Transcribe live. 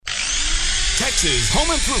Texas Home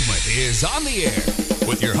Improvement is on the air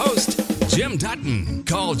with your host, Jim Dutton.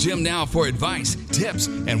 Call Jim now for advice, tips,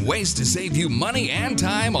 and ways to save you money and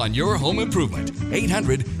time on your home improvement.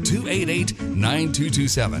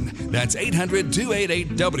 800-288-9227. That's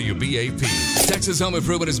 800-288-WBAP. Texas Home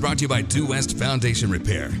Improvement is brought to you by Due West Foundation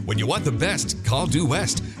Repair. When you want the best, call Due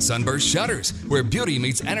West. Sunburst Shutters, where beauty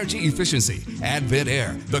meets energy efficiency. Advent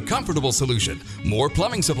Air, the comfortable solution. More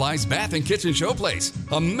plumbing supplies, bath and kitchen showplace.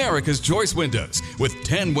 America's Choice Windows, with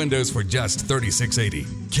 10 windows for just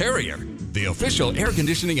 $36.80. Carrier, the official air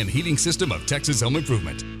conditioning and heating system of Texas Home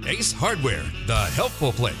Improvement. Ace Hardware, the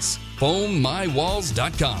helpful place.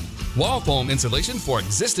 FoamMyWalls.com. Wall foam insulation for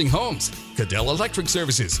existing homes. Cadell Electric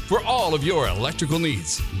Services for all of your electrical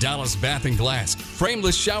needs. Dallas Bath and Glass,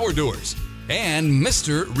 frameless shower doors. And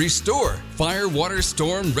Mr. Restore, fire, water,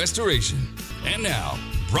 storm restoration. And now,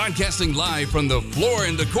 broadcasting live from the Floor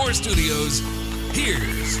and Decor Studios,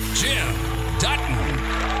 here's Jim Dutton.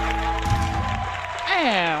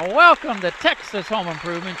 And welcome to Texas Home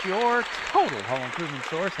Improvement, your total home improvement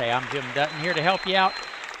source. Hey, I'm Jim Dutton here to help you out.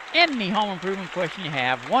 Any home improvement question you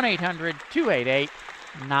have,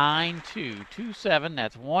 1-800-288-9227.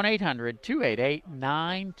 That's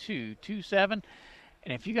 1-800-288-9227.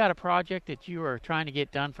 And if you got a project that you are trying to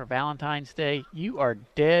get done for Valentine's Day, you are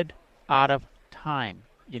dead out of time.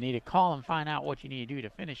 You need to call and find out what you need to do to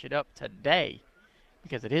finish it up today,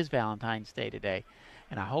 because it is Valentine's Day today.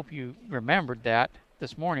 And I hope you remembered that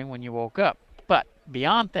this morning when you woke up. But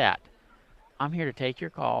beyond that, I'm here to take your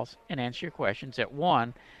calls and answer your questions at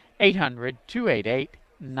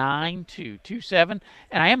 1-800-288-9227.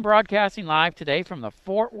 And I am broadcasting live today from the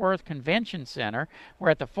Fort Worth Convention Center. We're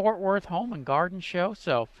at the Fort Worth Home and Garden Show.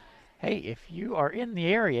 So, hey, if you are in the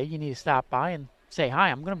area, you need to stop by and say hi.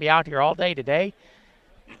 I'm going to be out here all day today.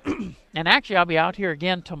 And actually, I'll be out here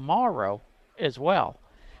again tomorrow as well.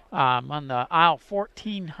 On the aisle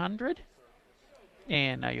 1400,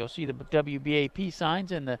 and you'll see the WBAP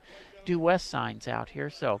signs and the Due West signs out here.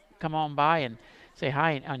 So come on by and say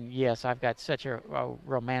hi. And yes, I've got such a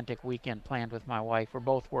romantic weekend planned with my wife. We're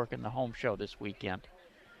both working the home show this weekend.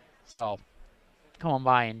 So come on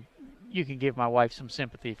by and you can give my wife some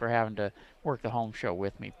sympathy for having to work the home show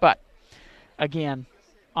with me. But again,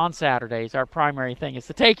 on Saturdays, our primary thing is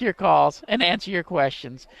to take your calls and answer your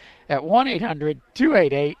questions at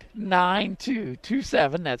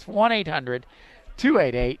 1-800-288-9227. That's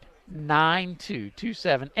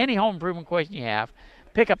 1-800-288-9227. Any home improvement question you have,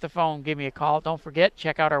 pick up the phone, give me a call. Don't forget,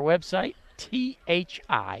 check out our website,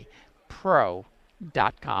 thipro.com.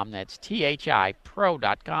 That's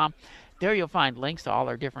thipro.com. There you'll find links to all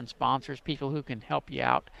our different sponsors, people who can help you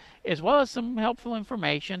out, as well as some helpful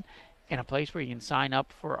information, and a place where you can sign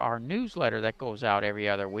up for our newsletter that goes out every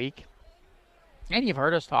other week. And you've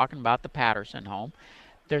heard us talking about the Patterson home.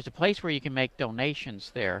 There's a place where you can make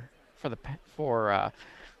donations there for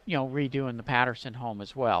redoing the Patterson home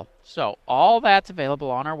as well. So all that's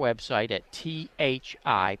available on our website at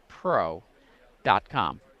thipro.com.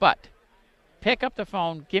 But pick up the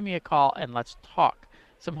phone, give me a call, and let's talk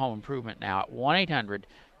some home improvement now at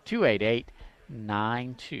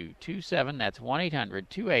 1-800-288-9227. That's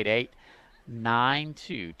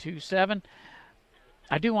 1-800-288-9227.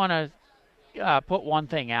 I do want to put one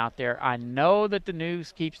thing out there. I know that the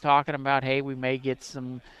news keeps talking about, hey, we may get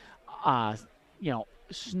some,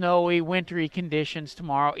 snowy, wintry conditions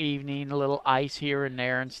tomorrow evening, a little ice here and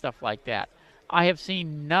there and stuff like that. I have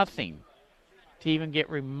seen nothing to even get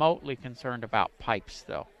remotely concerned about pipes,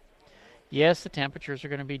 though. Yes, the temperatures are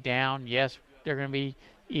going to be down. Yes, they're going to be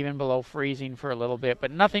even below freezing for a little bit,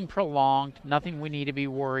 but nothing prolonged, nothing we need to be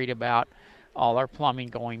worried about, all our plumbing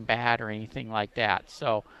going bad or anything like that.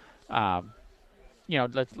 So,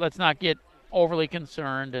 let's not get overly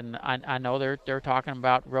concerned. And I know they're talking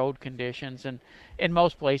about road conditions, and in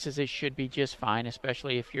most places it should be just fine,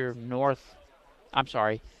 especially if you're of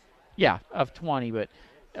 20, but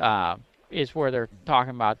is where they're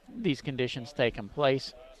talking about these conditions taking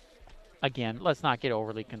place. Again, let's not get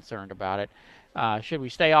overly concerned about it. Should we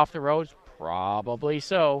stay off the roads? Probably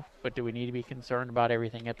so. But do we need to be concerned about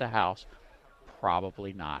everything at the house?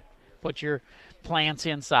 Probably not. Put your plants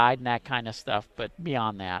inside and that kind of stuff. But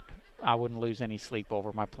beyond that, I wouldn't lose any sleep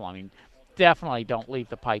over my plumbing. Definitely don't leave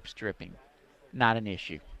the pipes dripping. Not an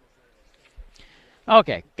issue.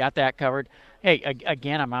 Okay, got that covered. Hey,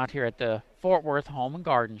 again, I'm out here at the Fort Worth Home and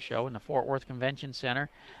Garden Show in the Fort Worth Convention Center.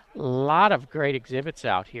 A lot of great exhibits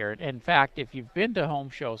out here. In fact, if you've been to home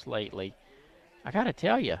shows lately, I got to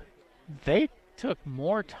tell you, they took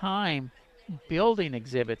more time building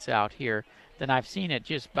exhibits out here than I've seen at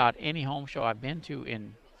just about any home show I've been to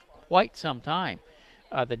in quite some time.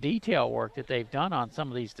 The detail work that they've done on some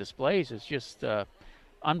of these displays is just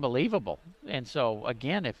unbelievable. And so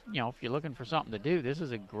again, if you're looking for something to do, this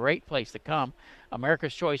is a great place to come.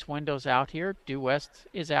 America's Choice Windows out here. Due West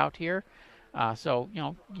is out here. So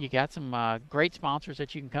you got some great sponsors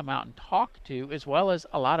that you can come out and talk to, as well as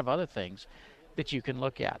a lot of other things that you can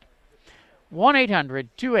look at.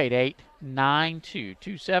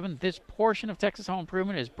 1-800-288-9227. This portion of Texas Home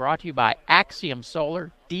Improvement is brought to you by Axiom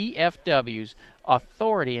Solar, DFW's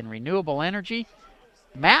authority in renewable energy.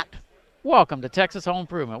 Matt, welcome to Texas Home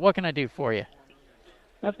Improvement. What can I do for you?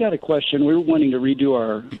 I've got a question. We were wanting to redo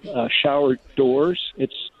our shower doors.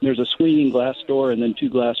 There's a swinging glass door and then 2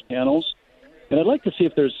 glass panels. And I'd like to see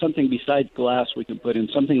if there's something besides glass we can put in,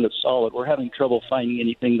 something that's solid. We're having trouble finding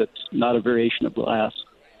anything that's not a variation of glass.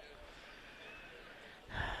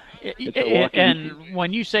 And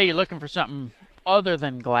when you say you're looking for something other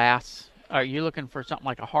than glass, are you looking for something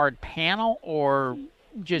like a hard panel, or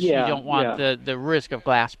just you don't want the risk of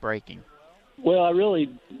glass breaking? Well, I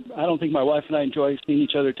don't think my wife and I enjoy seeing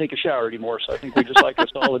each other take a shower anymore, so I think we just like a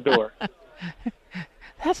solid door.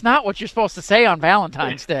 That's not what you're supposed to say on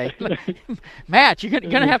Valentine's Day. Matt, you're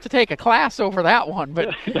going to have to take a class over that one.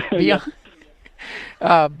 But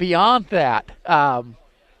beyond that,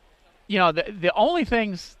 the only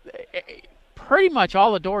things, pretty much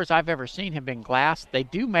all the doors I've ever seen have been glass. They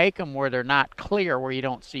do make them where they're not clear, where you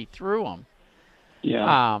don't see through them.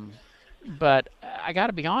 Yeah. But I got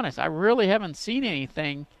to be honest, I really haven't seen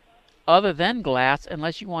anything other than glass,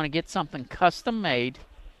 unless you want to get something custom made.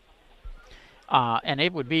 And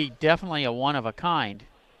it would be definitely a one of a kind.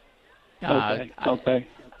 Okay.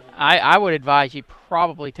 I would advise you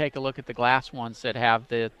probably take a look at the glass ones that have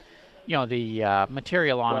the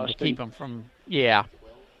material on them to keep them from. Yeah.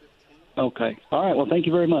 Okay. All right. Well, thank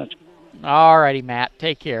you very much. All righty, Matt.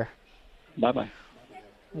 Take care. Bye-bye.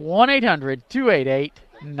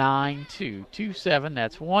 1-800-288-9227.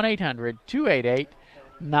 That's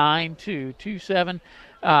 1-800-288-9227.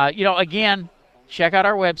 Again, check out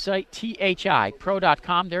our website,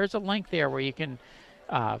 thipro.com. There's a link there where you can,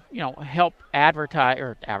 help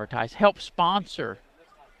help sponsor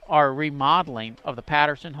our remodeling of the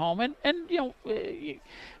Patterson home. And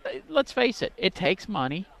let's face it, it takes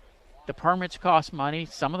money. The permits cost money.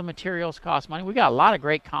 Some of the materials cost money. We got a lot of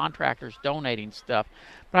great contractors donating stuff.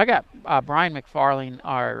 But I got Brian McFarlane,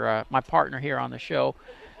 my partner here on the show.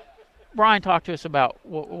 Brian, talk to us about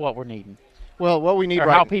what we're needing. Well, what we need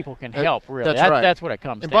how people can help, really. That's what it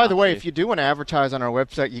comes down to. And by the way, if you do want to advertise on our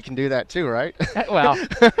website, you can do that too, right? Well,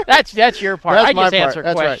 that's your part. That's I my just answer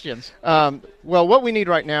part. questions. Right. Well, what we need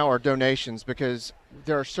right now are donations, because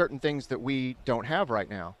there are certain things that we don't have right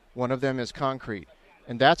now. One of them is concrete,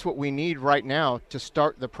 and that's what we need right now to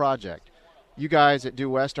start the project. You guys at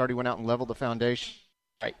Due West already went out and leveled the foundation.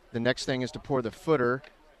 Right. The next thing is to pour the footer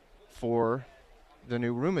for the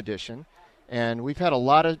new room addition. And we've had a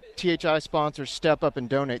lot of THI sponsors step up and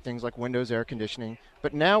donate things like windows, air conditioning.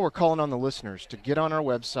 But now we're calling on the listeners to get on our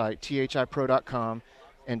website, thipro.com,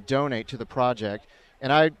 and donate to the project.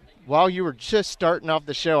 And while you were just starting off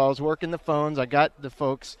the show, I was working the phones. I got the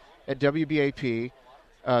folks at WBAP.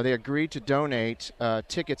 They agreed to donate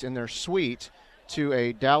tickets in their suite to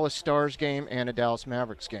a Dallas Stars game and a Dallas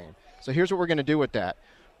Mavericks game. So here's what we're going to do with that.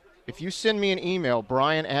 If you send me an email,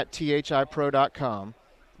 brian@thipro.com,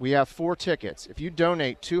 we have 4 tickets. If you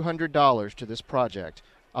donate $200 to this project,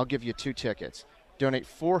 I'll give you 2 tickets. Donate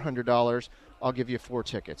 $400, I'll give you 4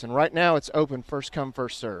 tickets. And right now it's open, first come,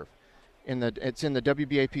 first serve. It's in the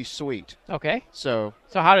WBAP suite. Okay. So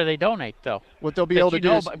how do they donate, though? What they'll be able to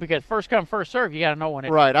do is, because first come, first serve, you got to know when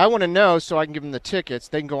it. Right. I want to know so I can give them the tickets.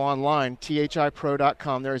 They can go online,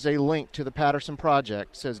 thipro.com. There is a link to the Patterson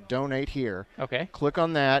project. It says donate here. Okay. Click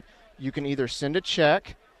on that. You can either send a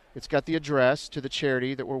check. It's got the address to the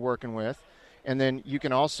charity that we're working with. And then you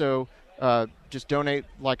can also just donate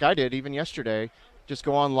like I did even yesterday. Just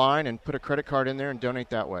go online and put a credit card in there and donate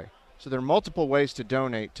that way. So there are multiple ways to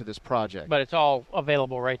donate to this project. But it's all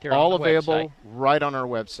available right there all on the available website. Right on our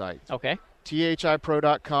website. Okay.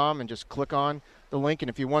 thipro.com, and just click on the link. And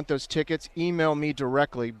if you want those tickets, email me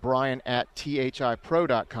directly,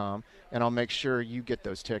 brian@thipro.com, and I'll make sure you get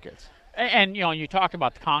those tickets. And you talked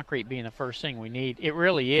about the concrete being the first thing we need. It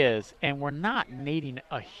really is, and we're not needing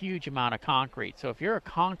a huge amount of concrete. So if you're a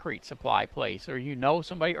concrete supply place, or you know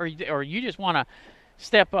somebody, or you just want to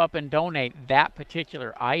step up and donate that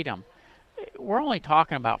particular item, we're only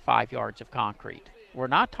talking about 5 yards of concrete. We're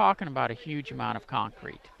not talking about a huge amount of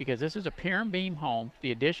concrete, because this is a pier and beam home.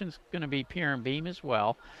 The addition's going to be pier and beam as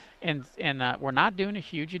well, and we're not doing a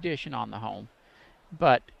huge addition on the home,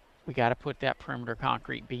 but we got to put that perimeter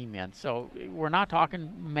concrete beam in. So we're not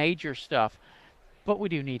talking major stuff. but we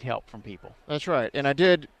do need help from people. That's right. And I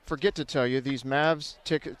did forget to tell you, these Mavs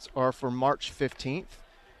tickets are for March 15th.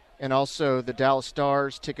 And also the Dallas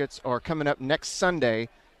Stars tickets are coming up next Sunday,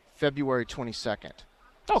 February 22nd.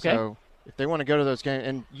 Okay. So if they want to go to those games,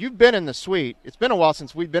 and you've been in the suite. It's been a while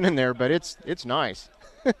since we've been in there, but it's nice.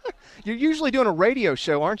 You're usually doing a radio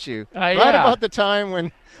show, aren't you? Right about the time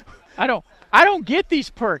when I don't get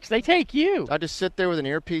these perks. They take you. I just sit there with an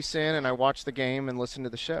earpiece in and I watch the game and listen to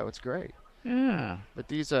the show. It's great. Yeah. But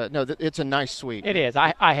these it's a nice suite. It is.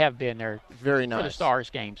 I have been there. Very nice. For the Stars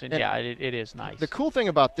games, and yeah, it is nice. The cool thing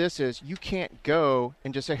about this is you can't go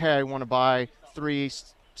and just say, "Hey, I want to buy 3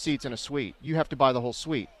 seats in a suite." You have to buy the whole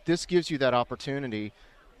suite. This gives you that opportunity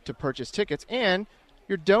to purchase tickets, and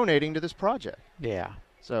you're donating to this project. Yeah.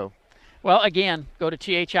 So, well, again, go to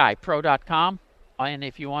thipro.com, and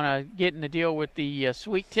if you want to get in the deal with the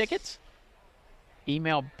suite tickets,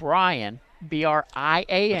 email Brian,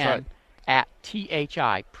 Brian, at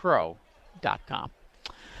thipro.com.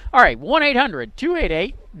 All right,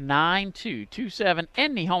 1-800-288-9227.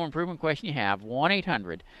 Any home improvement question you have,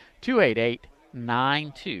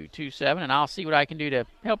 1-800-288-9227, and I'll see what I can do to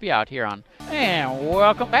help you out here on. And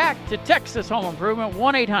welcome back to Texas Home Improvement,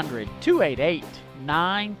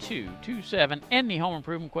 1-800-288-9227. Any home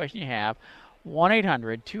improvement question you have,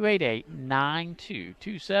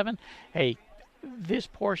 1-800-288-9227. Hey, this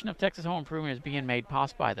portion of Texas Home Improvement is being made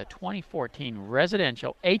possible by the 2014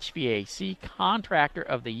 Residential HVAC Contractor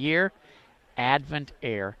of the Year, Advent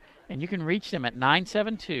Air. And you can reach them at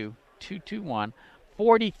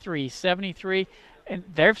 972-221-4373. And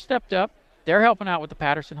they've stepped up. They're helping out with the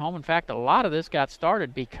Patterson home. In fact, a lot of this got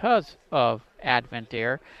started because of Advent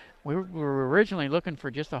Air. We were originally looking for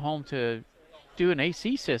just a home to do an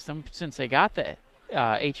AC system since they got the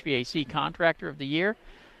HVAC Contractor of the Year.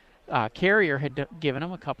 Carrier had given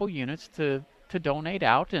them a couple units to donate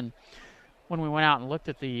out, and when we went out and looked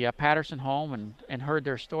at the Patterson home and heard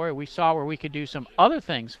their story, we saw where we could do some other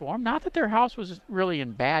things for them. Not that their house was really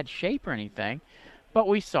in bad shape or anything, but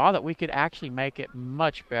we saw that we could actually make it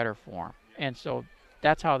much better for them. And so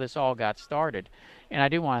that's how this all got started. And I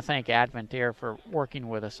do want to thank Advent Air for working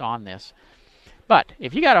with us on this. But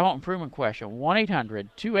if you got a home improvement question,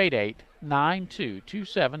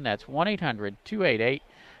 1-800-288-9227. That's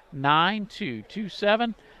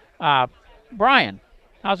 1-800-288-9227. Brian,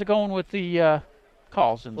 how's it going with the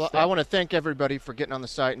calls and stuff? Well, I want to thank everybody for getting on the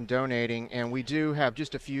site and donating, and we do have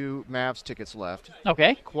just a few Mavs tickets left.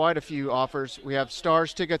 Okay. Quite a few offers. We have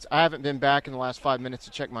Stars tickets. I haven't been back in the last 5 minutes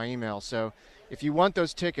to check my email, so if you want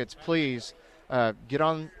those tickets, please get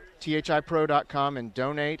on thipro.com and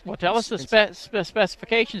donate. Well, tell us the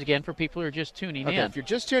specifications again for people who are just tuning in. If you're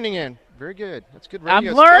just tuning in, very good. That's good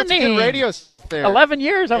radio. I'm learning. That's good radio there. 11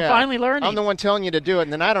 years, I'm finally learning. I'm the one telling you to do it,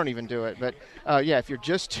 and then I don't even do it. But, if you're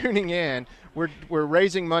just tuning in, we're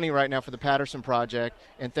raising money right now for the Patterson Project,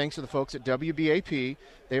 and thanks to the folks at WBAP,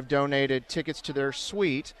 they've donated tickets to their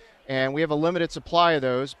suite, and we have a limited supply of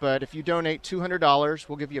those. But if you donate $200,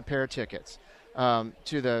 we'll give you a pair of tickets to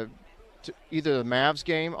either the Mavs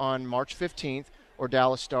game on March 15th or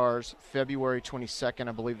Dallas Stars February 22nd.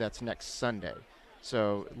 I believe that's next Sunday.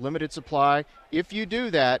 So limited supply. If you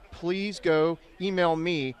do that, please go email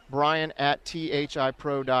me, Brian at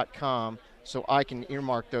thipro.com, so I can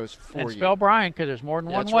earmark those for you. And spell Brian because there's more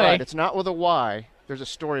than one That's way. Right. It's not with a Y. There's a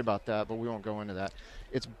story about that, but we won't go into that.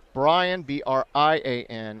 It's Brian,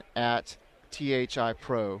 Brian, at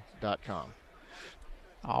thipro.com.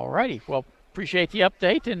 All righty. Well, appreciate the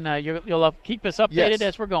update, and you'll keep us updated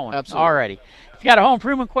as we're going. Absolutely. All righty. If you got a home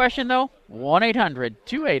improvement question, though,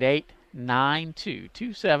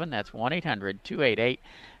 1-800-288-9227. That's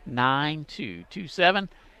 1-800-288-9227.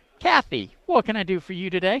 Kathy, what can I do for you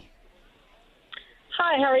today?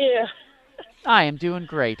 Hi, how are you? I am doing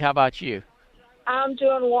great. How about you? I'm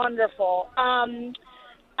doing wonderful. I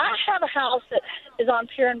have a house that is on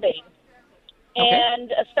pier and beam,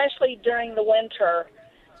 and especially during the winter,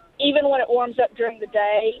 even when it warms up during the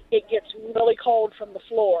day, it gets really cold from the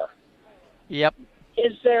floor. Yep.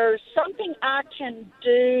 Is there something I can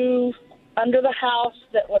do under the house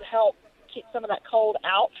that would help keep some of that cold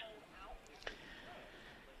out?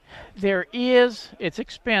 There is. It's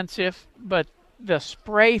expensive, but the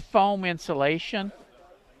spray foam insulation,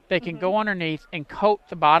 they can go underneath and coat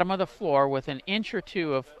the bottom of the floor with an inch or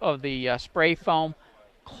two of the spray foam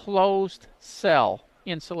closed cell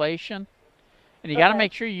insulation. And you got to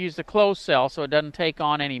make sure you use the closed cell so it doesn't take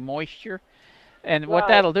on any moisture. And what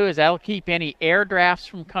that'll do is that'll keep any air drafts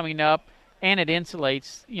from coming up, and it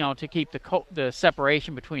insulates, to keep the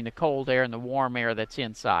separation between the cold air and the warm air that's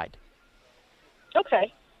inside.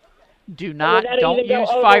 Okay. Don't use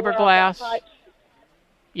fiberglass.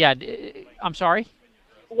 Yeah, I'm sorry?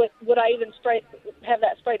 Would I even have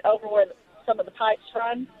that sprayed over where some of the pipes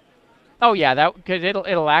run? Oh, yeah, that because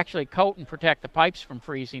it'll actually coat and protect the pipes from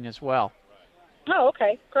freezing as well. Oh,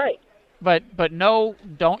 okay, great. But no,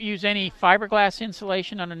 don't use any fiberglass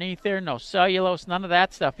insulation underneath there, no cellulose, none of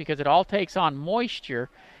that stuff, because it all takes on moisture.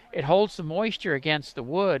 It holds the moisture against the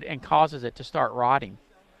wood and causes it to start rotting.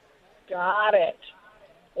 Got it.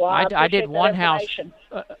 Well, I did one house information.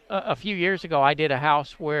 a few years ago. I did a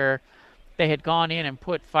house where they had gone in and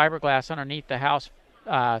put fiberglass underneath the house.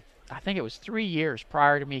 I think it was 3 years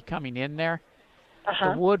prior to me coming in there.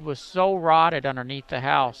 The wood was so rotted underneath the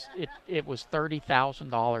house, it was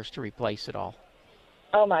 $30,000 to replace it all.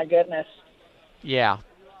 Oh my goodness. Yeah.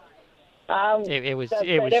 That's It was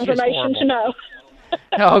great just information to horrible.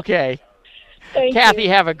 know. Okay. Thank Kathy, you.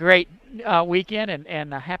 have a great weekend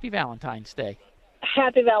and happy Valentine's Day.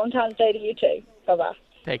 Happy Valentine's Day to you too. Bye-bye.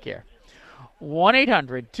 Take care.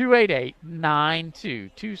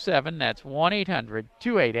 1-800-288-9227. That's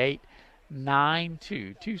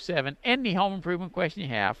 1-800-288-9227. Any home improvement question you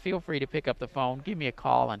have, feel free to pick up the phone, give me a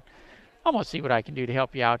call, and I'm going to see what I can do to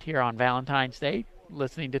help you out here on Valentine's Day,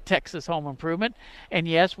 listening to Texas Home Improvement. And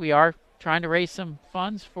yes, we are trying to raise some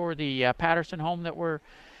funds for the Patterson home that we're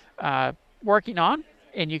working on,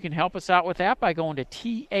 and you can help us out with that by going to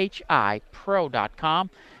thipro.com.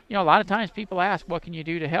 You know, a lot of times people ask, what can you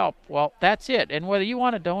do to help? Well, that's it. And whether you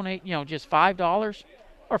want to donate, just $5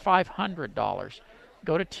 or $500,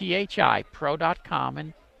 go to thipro.com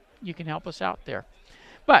and you can help us out there.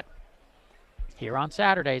 But here on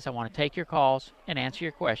Saturdays, I want to take your calls and answer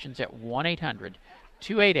your questions at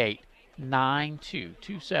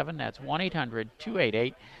 1-800-288-9227. That's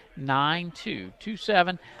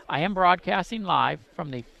 1-800-288-9227. I am broadcasting live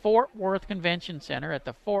from the Fort Worth Convention Center at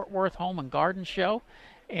the Fort Worth Home and Garden Show.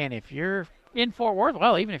 And if you're in Fort Worth,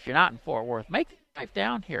 well, even if you're not in Fort Worth, make the drive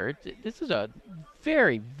down here. This is a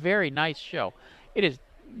very, very nice show. It is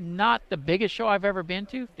not the biggest show I've ever been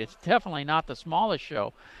to. It's definitely not the smallest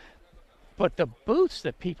show. But the booths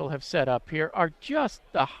that people have set up here are just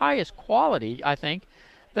the highest quality, I think,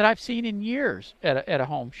 that I've seen in years at a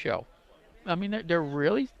home show. I mean, they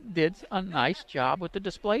really did a nice job with the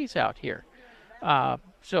displays out here.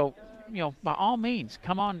 So, by all means,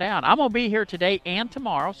 come on down. I'm going to be here today and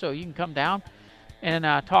tomorrow, so you can come down and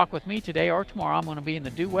talk with me today or tomorrow. I'm going to be in the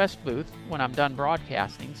Due West booth when I'm done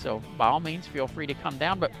broadcasting, so by all means, feel free to come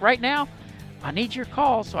down. But right now, I need your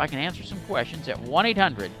call so I can answer some questions at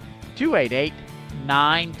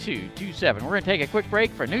 1-800-288-9227. We're going to take a quick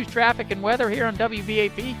break for news, traffic, and weather here on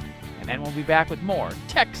WBAP, and then we'll be back with more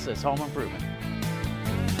Texas Home Improvement.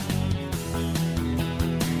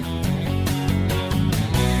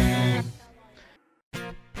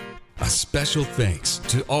 A special thanks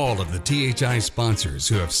to all of the THI sponsors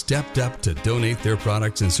who have stepped up to donate their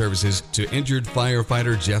products and services to injured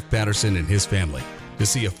firefighter Jeff Patterson and his family. To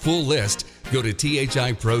see a full list, go to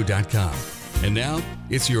thipro.com. And now,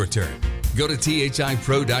 it's your turn. Go to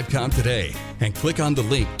thipro.com today and click on the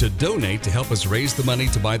link to donate to help us raise the money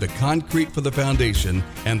to buy the concrete for the foundation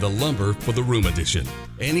and the lumber for the room addition.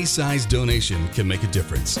 Any size donation can make a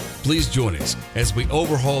difference. Please join us as we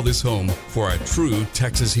overhaul this home for a true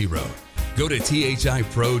Texas hero. Go to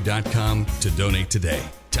thipro.com to donate today.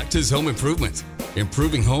 Texas Home Improvement.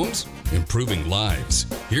 Improving homes, improving lives.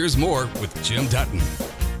 Here's more with Jim Dutton.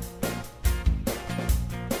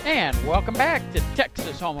 And welcome back to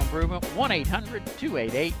Texas Home Improvement,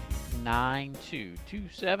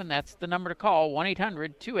 1-800-288-9227. That's the number to call,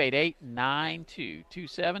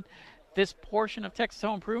 1-800-288-9227. This portion of Texas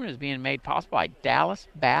Home Improvement is being made possible by Dallas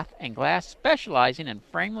Bath and Glass, specializing in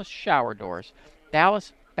frameless shower doors.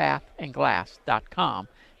 DallasBathandGlass.com.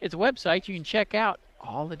 It's a website you can check out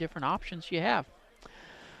all the different options you have.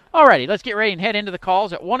 Alrighty, let's get ready and head into the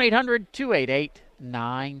calls at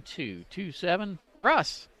 1-800-288-9227.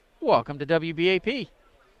 Russ, welcome to WBAP.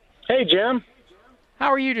 Hey, Jim.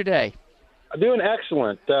 How are you today? I'm doing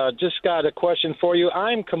excellent. Just got a question for you.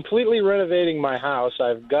 I'm completely renovating my house.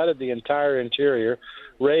 I've gutted the entire interior,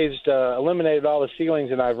 eliminated all the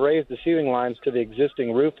ceilings, and I've raised the ceiling lines to the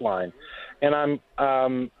existing roof line. And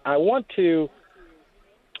I want to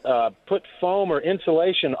put foam or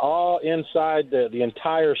insulation all inside the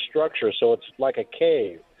entire structure, so it's like a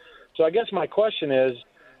cave. So I guess my question is,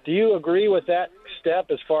 do you agree with that step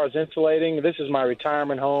as far as insulating? This is my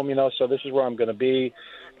retirement home, so this is where I'm going to be.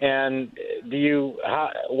 And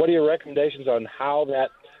what are your recommendations on how that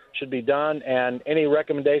should be done, and any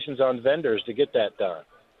recommendations on vendors to get that done?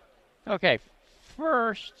 Okay.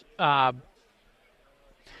 First, I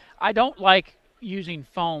don't like using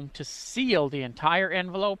foam to seal the entire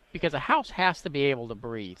envelope because a house has to be able to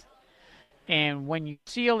breathe. And when you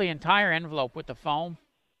seal the entire envelope with the foam,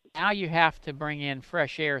 now you have to bring in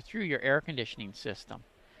fresh air through your air conditioning system.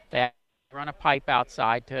 They have to run a pipe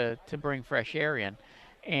outside to bring fresh air in.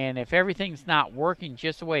 And if everything's not working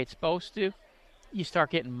just the way it's supposed to, you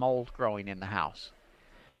start getting mold growing in the house.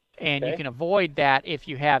 And you can avoid that if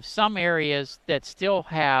you have some areas that still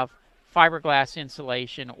have fiberglass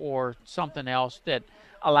insulation or something else that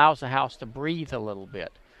allows the house to breathe a little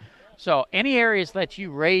bit. So any areas that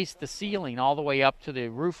you raise the ceiling all the way up to the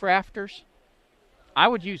roof rafters, I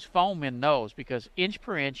would use foam in those because inch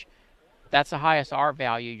per inch, that's the highest R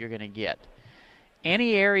value you're going to get.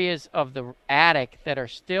 Any areas of the attic that are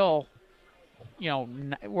still,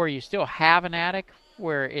 where you still have an attic,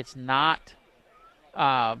 where it's not,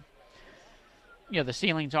 the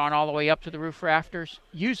ceilings aren't all the way up to the roof rafters,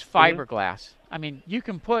 use fiberglass. I mean, you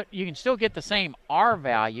can still get the same R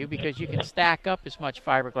value because you can stack up as much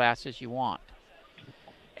fiberglass as you want.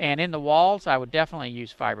 And in the walls, I would definitely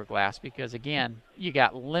use fiberglass because, again, you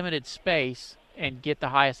got limited space and get the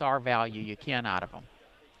highest R value you can out of them.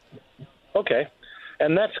 Okay.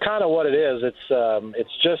 And that's kind of what it is.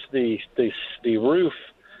 It's just the roof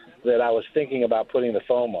that I was thinking about putting the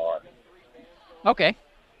foam on. Okay.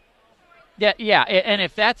 Yeah. And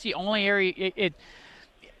if that's the only area,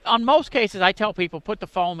 on most cases, I tell people put the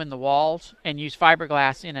foam in the walls and use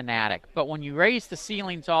fiberglass in an attic. But when you raise the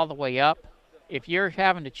ceilings all the way up, if you're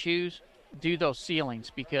having to choose, do those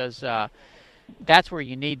ceilings because that's where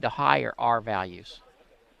you need the higher R values.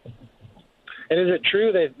 And is it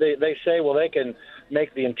true that they say, well, they can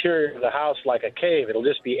make the interior of the house like a cave? It'll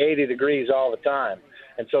just be 80 degrees all the time,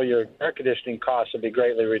 and so your air conditioning costs will be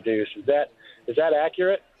greatly reduced. Is that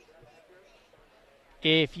accurate?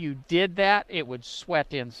 If you did that, it would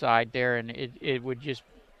sweat inside there, and it would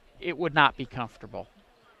not be comfortable.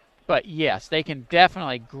 But yes, they can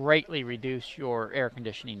definitely greatly reduce your air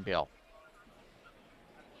conditioning bill.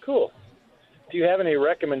 Cool. Do you have any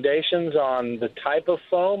recommendations on the type of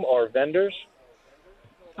foam or vendors?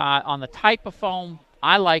 On the type of foam,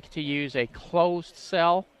 I like to use a closed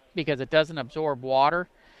cell because it doesn't absorb water,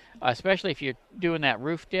 especially if you're doing that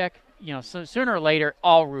roof deck. So sooner or later,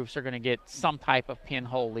 all roofs are going to get some type of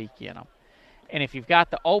pinhole leak in them. And if you've got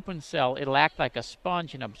the open cell, it'll act like a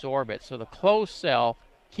sponge and absorb it. So the closed cell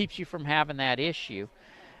keeps you from having that issue.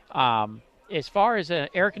 As far as an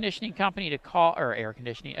air conditioning company to call, or air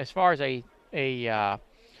conditioning, as far as a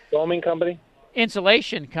foaming company,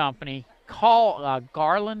 insulation company, call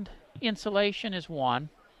Garland Insulation is one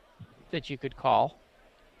that you could call.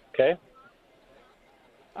 Okay.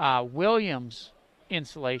 Williams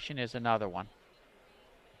Insulation is another one.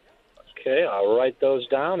 Okay, I'll write those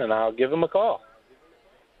down and I'll give them a call.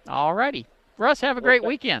 All righty. Russ, have a great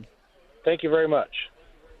weekend. Thank you very much.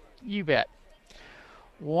 You bet.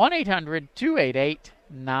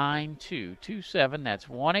 1-800-288-9227. That's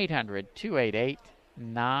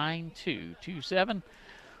 1-800-288-9227.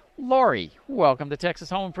 Lori, welcome to Texas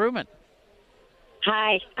Home Improvement.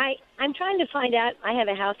 Hi. I'm trying to find out. I have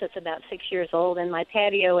a house that's about 6 years old, and my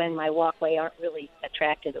patio and my walkway aren't really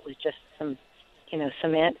attractive. It was just some,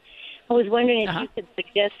 cement. I was wondering if you could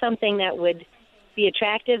suggest something that would be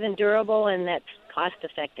attractive and durable and that's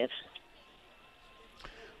cost-effective.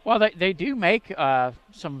 Well, they do make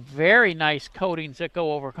some very nice coatings that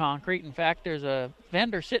go over concrete. In fact, there's a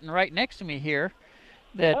vendor sitting right next to me here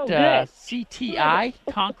that CTI,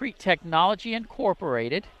 Concrete Technology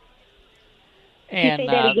Incorporated. And, can you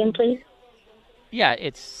say that again, please? Yeah,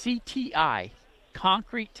 it's CTI,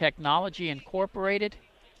 Concrete Technology Incorporated.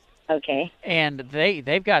 Okay. And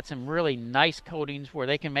they've got some really nice coatings where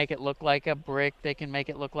they can make it look like a brick, they can make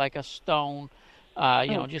it look like a stone,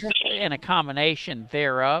 just in a combination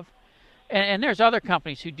thereof. And there's other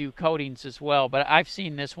companies who do coatings as well, but I've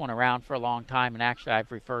seen this one around for a long time, and actually I've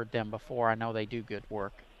referred them before. I know they do good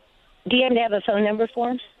work. Do you happen to have a phone number for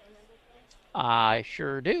them? I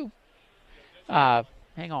sure do.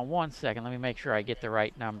 Hang on one second. Let me make sure I get the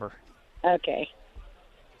right number. Okay.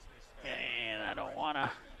 And I don't want to.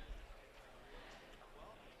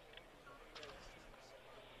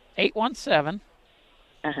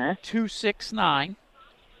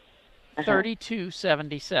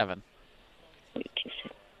 817-269-3277.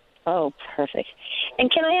 Oh, perfect.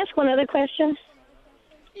 And can I ask one other question?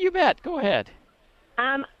 You bet. Go ahead.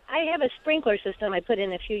 I have a sprinkler system I put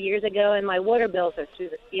in a few years ago, and my water bills are through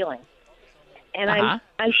the ceiling. And I'm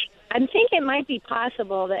thinking it might be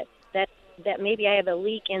possible that maybe I have a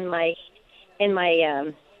leak in the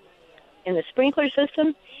sprinkler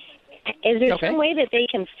system. Is there some way that they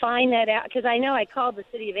can find that out? Because I know I called the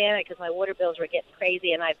city of Anna because my water bills were getting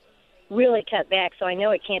crazy, and I've really cut back, so I know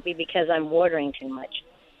it can't be because I'm watering too much.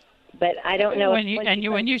 But I don't know.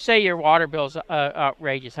 When you say your water bill's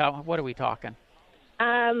outrageous, what are we talking?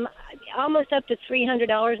 Almost up to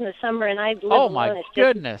 $300 in the summer, and I live Oh alone. my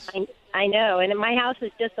goodness! I know, and my house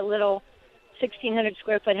is just a little 1,600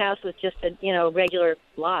 square foot house with just a regular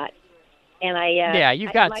lot. And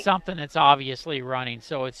you've got something that's obviously running,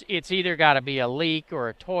 so it's either got to be a leak or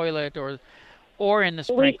a toilet or in the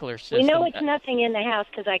sprinkler system. We know it's nothing in the house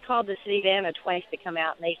because I called the city of Anna twice to come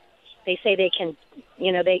out, and they say they can,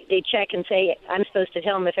 they check and say I'm supposed to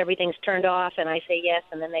tell them if everything's turned off, and I say yes,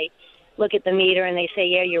 and then they look at the meter and they say,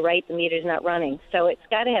 yeah, you're right, the meter's not running. So it's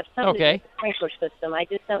got to have something to do with the sprinkler system. I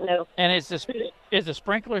just don't know. And is the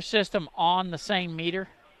sprinkler system on the same meter?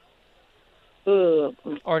 Ooh,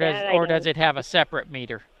 or does it have a separate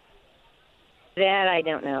meter? That I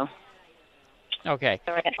don't know. Okay.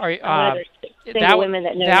 That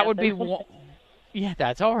would be one. Yeah,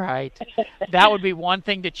 that's all right. That would be one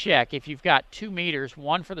thing to check. If you've got 2 meters,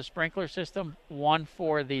 one for the sprinkler system, one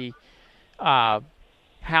for the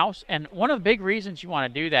house. And one of the big reasons you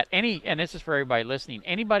want to do that, and this is for everybody listening,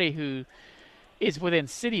 anybody who is within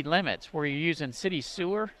city limits where you're using city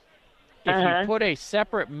sewer, if you put a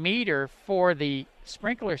separate meter for the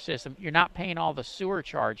sprinkler system, you're not paying all the sewer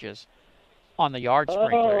charges on the yard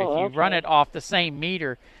sprinkler. If you run it off the same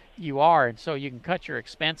meter, you are, and so you can cut your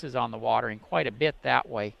expenses on the watering quite a bit that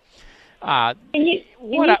way. Can you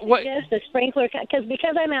suggest the sprinkler?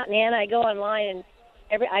 Because I'm out in Anna, I go online,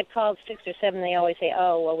 and I've called 6 or 7. They always say,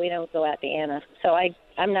 "Oh, well, we don't go out to Anna." So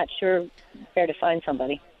I'm not sure where to find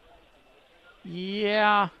somebody.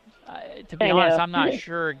 Yeah. To be honest, I'm not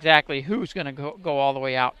sure exactly who's going to go all the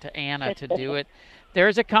way out to Anna to do it.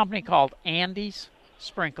 There's a company called Andy's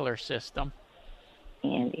Sprinkler System.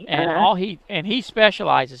 Andy. And he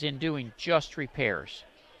specializes in doing just repairs.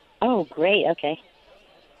 Oh, great. Okay.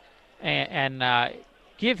 And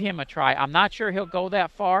give him a try. I'm not sure he'll go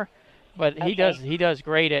that far, but he does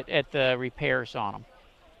great at the repairs on them.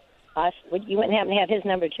 You wouldn't happen to have his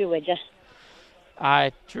number too, would you?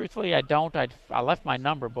 Truthfully, I don't. I left my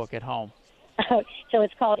number book at home. So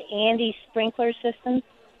it's called Andy Sprinkler System?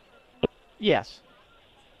 Yes.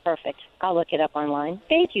 Perfect. I'll look it up online.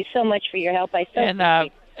 Thank you so much for your help.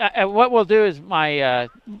 What we'll do is my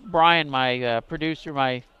Brian, my producer,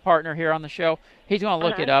 my partner here on the show, he's going to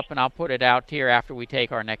look it up, and I'll put it out here after we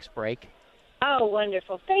take our next break. Oh,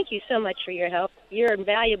 wonderful. Thank you so much for your help. You're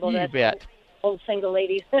invaluable. You bet. Old single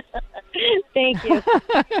ladies. Thank you.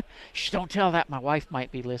 Shh, don't tell that. My wife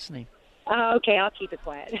might be listening. Oh, okay. I'll keep it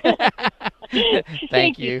quiet.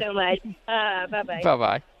 Thank you so much. Bye-bye.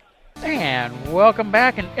 Bye-bye. And welcome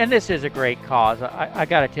back. And this is a great cause. I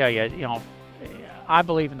got to tell you, I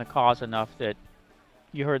believe in the cause enough that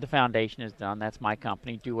you heard the foundation is done. That's my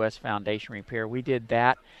company, Due West Foundation Repair. We did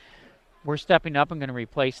that. We're stepping up and going to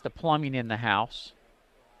replace the plumbing in the house,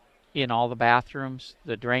 in all the bathrooms,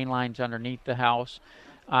 the drain lines underneath the house,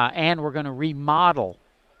 and we're going to remodel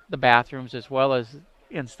the bathrooms as well as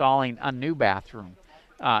installing a new bathroom.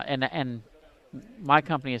 And my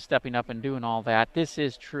company is stepping up and doing all that. This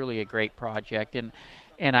is truly a great project, and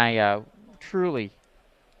I truly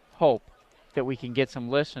hope that we can get some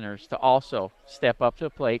listeners to also step up to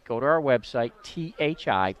the plate, go to our website,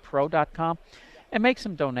 thipro.com, and make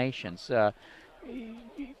some donations.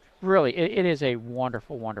 Really, it is a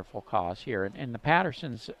wonderful, wonderful cause here. And the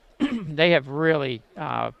Pattersons, they have really,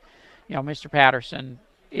 Mr. Patterson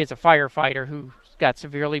is a firefighter who got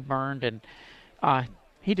severely burned, and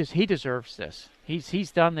he deserves this.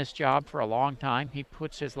 He's done this job for a long time. He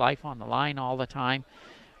puts his life on the line all the time.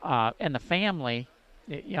 And the family,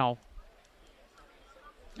 if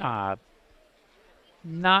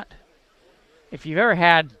you've ever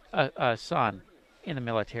had a son in the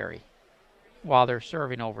military while they're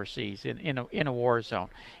serving overseas in a war zone,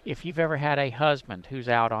 if you've ever had a husband who's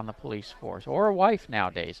out on the police force, or a wife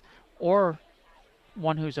nowadays, or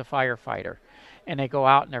one who's a firefighter, and they go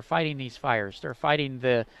out and they're fighting these fires, they're fighting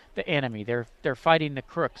the enemy, they're fighting the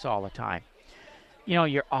crooks all the time.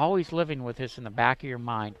 You're always living with this in the back of your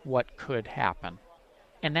mind, what could happen.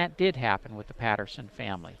 And that did happen with the Patterson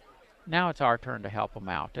family. Now it's our turn to help them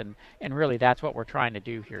out. And really, that's what we're trying to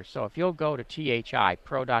do here. So if you'll go to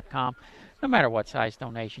thipro.com, no matter what size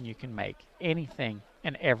donation you can make, anything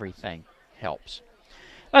and everything helps.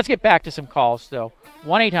 Let's get back to some calls, though.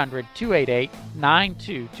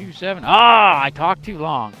 1-800-288-9227. I talked too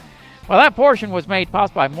long. Well, that portion was made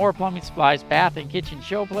possible by More Plumbing Supplies, Bath and Kitchen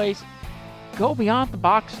Showplace. Go beyond the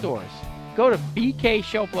box stores. Go to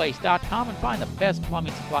bkshowplace.com and find the best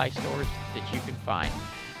plumbing supply stores that you can find.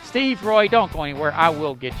 Steve, Roy, don't go anywhere. I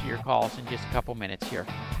will get to your calls in just a couple minutes here.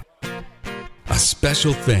 A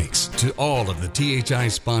special thanks to all of the THI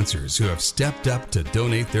sponsors who have stepped up to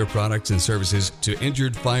donate their products and services to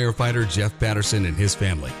injured firefighter Jeff Patterson and his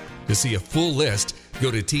family. To see a full list, go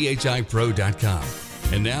to thipro.com.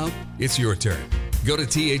 And now, it's your turn. Go to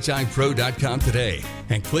thipro.com today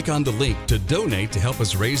and click on the link to donate to help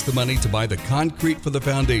us raise the money to buy the concrete for the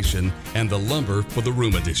foundation and the lumber for the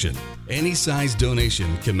room addition. Any size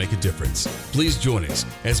donation can make a difference. Please join us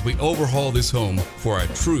as we overhaul this home for a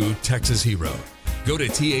true Texas hero. Go to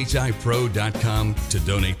thipro.com to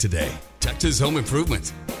donate today. Texas Home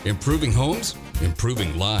Improvement. Improving homes,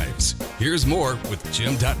 improving lives. Here's more with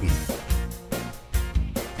Jim Dutton.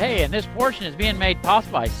 Hey, and this portion is being made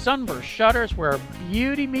possible by Sunburst Shutters, where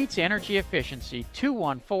beauty meets energy efficiency.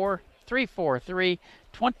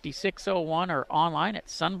 214-343-2601 or online at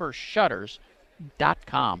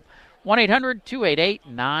sunburstshutters.com.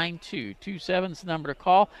 1-800-288-9227 is the number to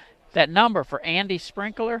call. That number for Andy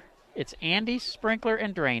Sprinkler, it's Andy Sprinkler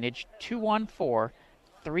and Drainage,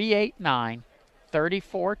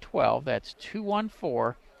 214-389-3412. That's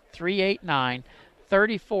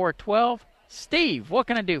 214-389-3412. Steve, what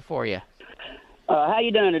can I do for you? How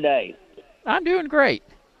you doing today? I'm doing great.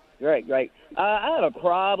 Great. I have a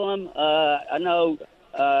problem. I know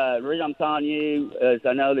the reason I'm calling you is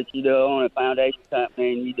I know that you do own a foundation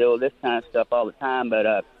company and you do this kind of stuff all the time, but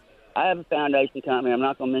I have a foundation company. I'm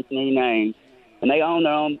not going to mention any names, and they own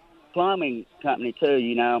their own plumbing company too,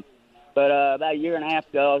 you know. But about a year and a half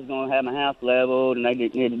ago, I was going to have my house leveled, and they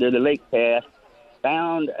needed to do the leak test.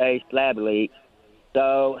 Found a slab leak,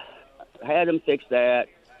 so had them fix that.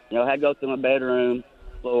 You know, had to go through my bedroom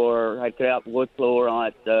floor, had to cut out the wood floor on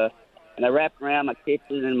it, and I wrapped around my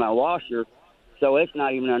kitchen and my washer, so it's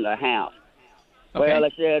not even under the house. Okay. Well,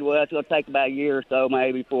 they said, well, it's going to take about a year or so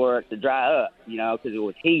maybe for it to dry up, you know, because it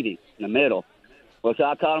was heated in the middle. Well, so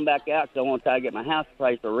I called them back out because I want to try to get my house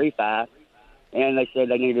appraised for refi, and they said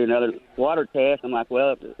they needed another water test. I'm like,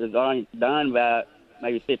 well, it was already done about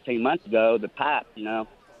maybe 15 months ago, the pipe, you know.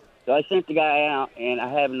 So I sent the guy out, and I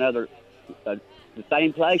have another the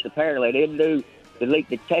same place, apparently. They didn't do the leak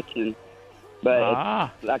detection, but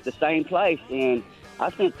it's like the same place, and I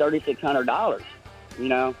spent $3,600, you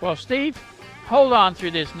know. Well, Steve, hold on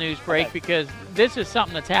through this news break because this is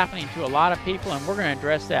something that's happening to a lot of people, and we're going to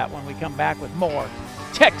address that when we come back with more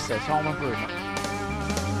Texas Home Improvement.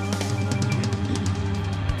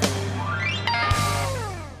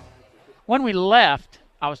 When we left,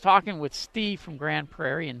 I was talking with Steve from Grand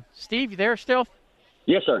Prairie, and Steve, you there still?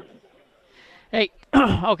 Yes, sir. Hey,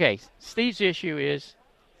 okay, Steve's issue is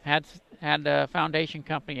had a foundation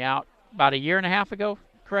company out about a year and a half ago,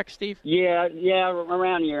 correct, Steve? Yeah,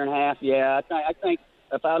 around a year and a half, yeah. I think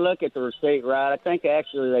if I look at the receipt right, I think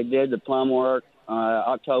actually they did the plumb work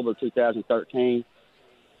October 2013.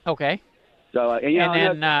 Okay. So, you know,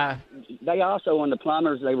 and then they also, when the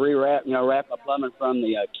plumbers, they wrap my plumbing from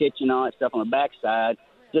the kitchen and all that stuff on the backside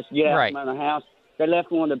just to get out from under the house. They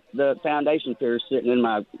left one of the foundation piers sitting in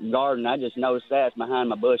my garden. I just noticed that. It's behind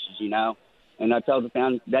my bushes, you know. And I told the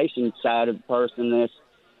foundation side of the person this,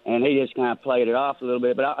 and he just kind of played it off a little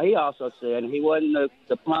bit. But he also said, he wasn't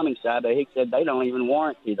the plumbing side, but he said they don't even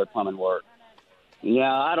warranty their plumbing work.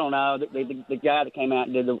 Yeah, I don't know. The guy that came out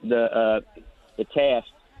and did the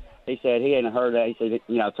test, he said he hadn't heard that. He said,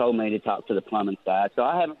 you know, told me to talk to the plumbing side. So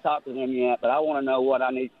I haven't talked to him yet, but I want to know what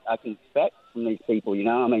I can expect from these people, you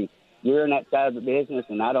know. I mean, you're in that side of the business,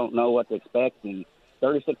 and I don't know what to expect. And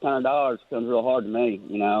 $3,600 comes real hard to me,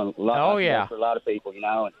 you know. For a lot of people, you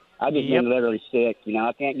know. And I just been literally sick, you know.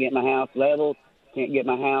 I can't get my house leveled, can't get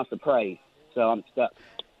my house appraised, so I'm stuck.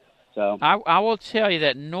 So I will tell you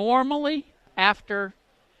that normally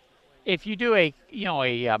if you do a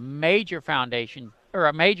major foundation or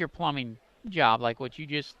a major plumbing job like what you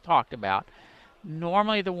just talked about,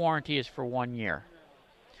 normally the warranty is for 1 year.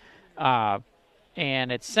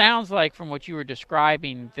 And it sounds like from what you were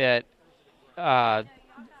describing that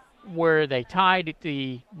where they tied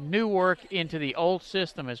the new work into the old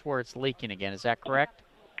system is where it's leaking again. Is that correct?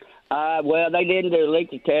 Well, they didn't do leak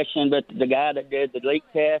detection, but the guy that did the leak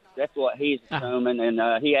test, that's what he's assuming. And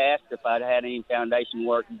he asked if I'd had any foundation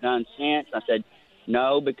work done since. I said,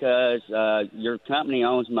 no, because your company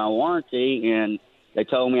owns my warranty, and they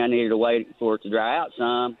told me I needed to wait for it to dry out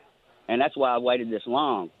some. And that's why I waited this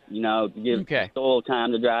long, you know, to give soil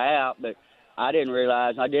time to dry out. But I didn't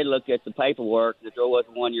realize, I did look at the paperwork that there was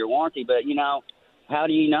a 1-year warranty. But, you know, how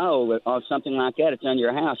do you know on something like that it's under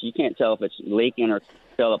your house? You can't tell if it's leaking or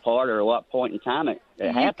fell apart or what point in time it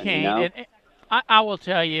happened, you know. And I will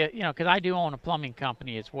tell you, you know, because I do own a plumbing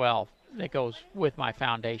company as well that goes with my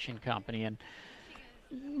foundation company. And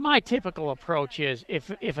my typical approach is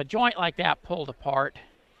if a joint like that pulled apart,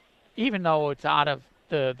 even though it's out of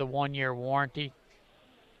the 1 year warranty,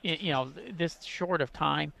 this short of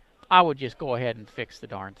time, I would just go ahead and fix the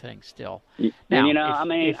darn thing still. Now,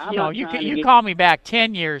 you call me back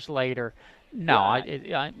 10 years later. No,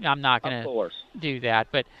 Right. I'm not going to do that.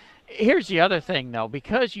 But here's the other thing, though.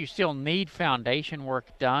 Because you still need foundation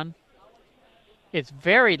work done, it's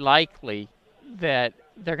very likely that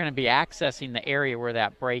they're going to be accessing the area where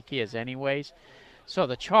that break is anyways. So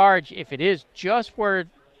the charge, if it is just where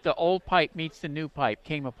the old pipe meets the new pipe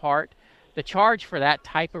came apart, the charge for that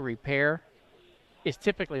type of repair is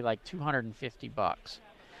typically like $250.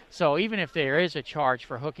 So even if there is a charge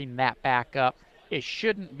for hooking that back up, it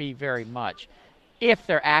shouldn't be very much if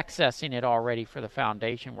they're accessing it already for the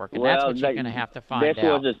foundation work. And that's what you're going to have to find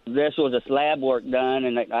out. This was a slab work done,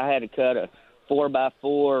 and I had to cut a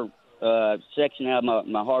 4x4 section out of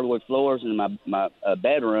my hardwood floors in my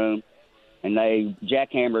bedroom, and they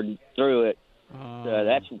jackhammered through it.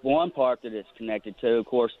 That's one part that it's connected to. Of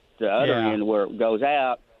course, the other end where it goes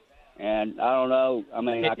out, and I don't know. I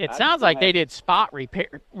mean, it sounds like they did spot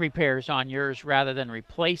repairs on yours rather than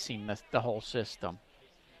replacing the whole system.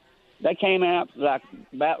 They came out like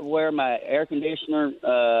about where my air conditioner,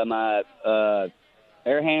 my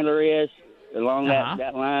air handler is, along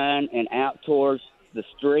that line, and out towards the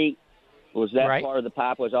street was that part of the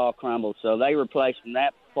pipe was all crumbled. So they replaced from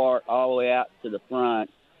that part all the way out to the front.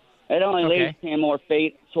 It only leaves 10 more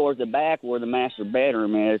feet towards the back where the master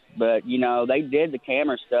bedroom is. But, they did the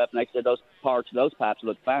camera stuff, and they said those pipes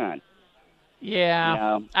look fine.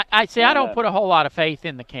 Yeah. I say I don't put a whole lot of faith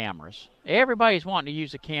in the cameras. Everybody's wanting to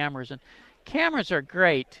use the cameras, and cameras are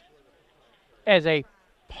great as a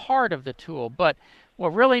part of the tool. But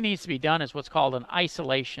what really needs to be done is what's called an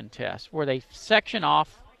isolation test, where they section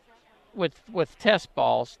off with test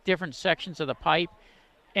balls different sections of the pipe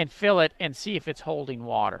and fill it and see if it's holding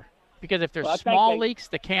water. Because if there's small leaks,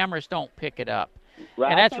 the cameras don't pick it up. Right,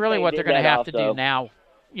 and that's really what they're going to have to do now.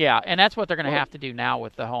 Yeah, and that's what they're going to have to do now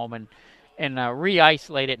with the home and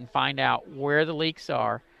re-isolate it and find out where the leaks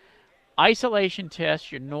are. Isolation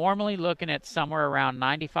tests, you're normally looking at somewhere around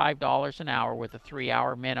 $95 an hour with a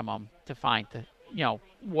 3-hour minimum to find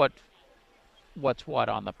what's what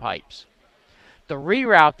on the pipes. The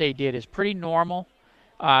reroute they did is pretty normal.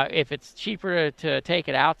 If it's cheaper to take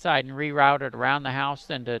it outside and reroute it around the house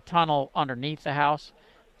than to tunnel underneath the house,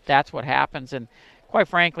 that's what happens. And quite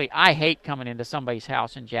frankly, I hate coming into somebody's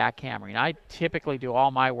house and jackhammering. I typically do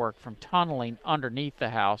all my work from tunneling underneath the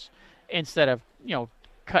house instead of,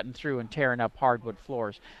 cutting through and tearing up hardwood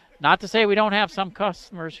floors. Not to say we don't have some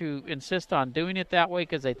customers who insist on doing it that way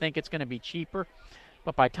because they think it's going to be cheaper.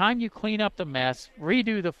 But by the time you clean up the mess,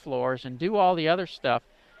 redo the floors, and do all the other stuff,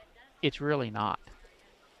 it's really not.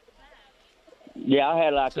 Yeah, I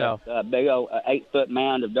had a big old 8-foot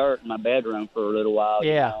mound of dirt in my bedroom for a little while.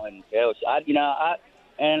 Yeah. And it was, I'm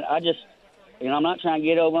not trying to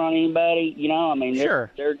get over on anybody.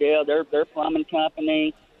 Their deal, their plumbing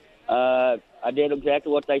company. I did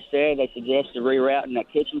exactly what they said. They suggested rerouting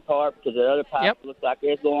that kitchen part because the other pipe looked like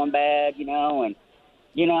it's going bad. And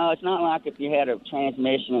it's not like if you had a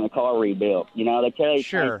transmission in a car rebuilt. They tell you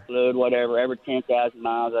change fluid, whatever, every 10,000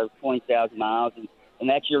 miles, every 20,000 miles, and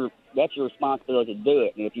that's your responsibility to do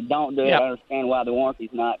it. And if you don't do it, I understand why the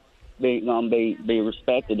warranty's not going to be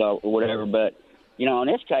respected or whatever. But in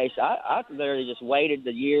this case, I literally just waited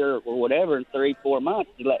the year or whatever in 3-4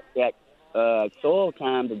 months to let that soil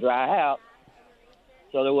time to dry out,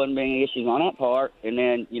 so there wouldn't be any issues on that part. And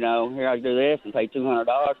then here I do this and pay $200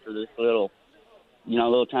 for this little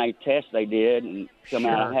tiny test they did, and come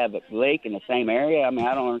out and have a leak in the same area. I mean,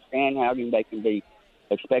 I don't understand how they can be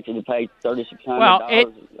expected to pay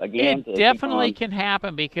 $3,600 again. It definitely can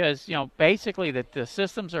happen because, basically the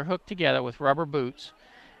systems are hooked together with rubber boots,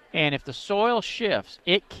 and if the soil shifts,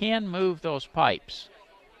 it can move those pipes,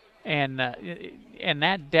 and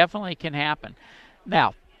that definitely can happen.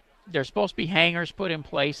 Now, there's supposed to be hangers put in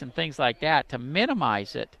place and things like that to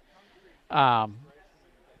minimize it.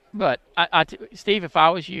 But Steve, if I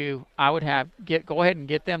was you, I would go ahead and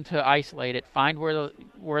get them to isolate it, find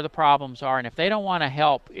where the problems are, and if they don't want to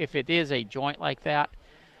help, if it is a joint like that,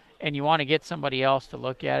 and you want to get somebody else to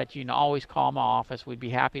look at it, you can always call my office. We'd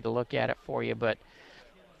be happy to look at it for you, but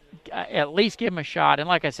at least give them a shot. And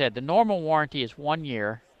like I said, the normal warranty is 1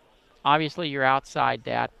 year. Obviously, you're outside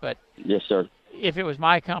that, but yes, sir. If it was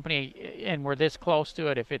my company and we're this close to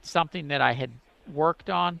it, if it's something that I had worked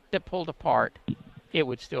on that pulled apart, it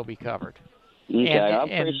would still be covered. Okay, I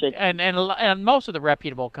appreciate and most of the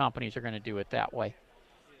reputable companies are going to do it that way.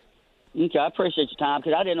 Okay, I appreciate your time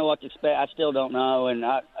because I didn't know what to expect. I still don't know,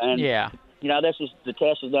 the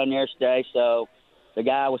test was done yesterday, so the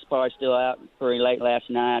guy was probably still out pretty late last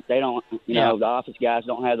night. They don't, you know, the office guys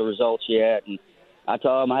don't have the results yet. And I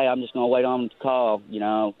told them, hey, I'm just going to wait on them to call. You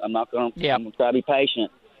know, I'm not going to. I'm going to try to be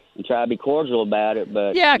patient and try to be cordial about it.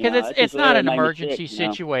 But because it's not an emergency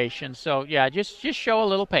situation. So just show a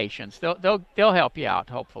little patience. They'll help you out,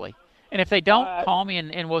 hopefully. And if they don't, call me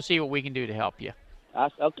and we'll see what we can do to help you. I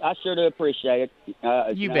sure do appreciate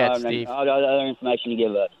it. You bet, Steve. All the other information you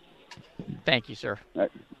give us. Thank you, sir. All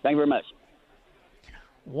right. Thank you very much.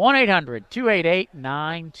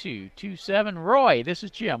 1-800-288-9227. Roy, this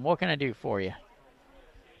is Jim. What can I do for you?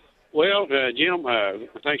 Well, Jim,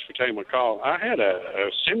 thanks for taking my call. I had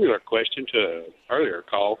a similar question to an earlier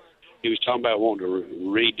call. He was talking about wanting to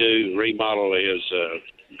redo, remodel his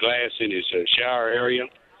glass in his shower area.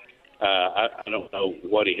 I don't know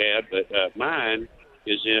what he had, but mine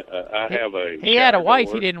is I have a. He had a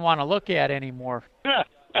wife he didn't want to look at anymore.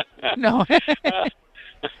 No.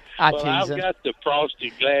 Well, I've got the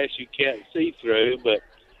frosted glass you can't see through, but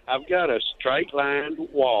I've got a straight-lined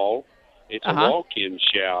wall. It's a walk-in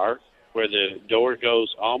shower where the door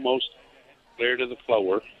goes almost clear to the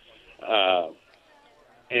floor.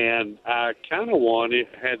 And I kind of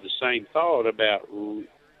had the same thought about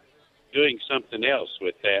doing something else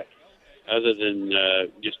with that other than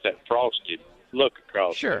just that frosted look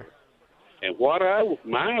across. Sure. And what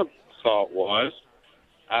my thought was,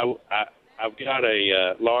 I've got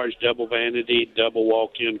a large double vanity, double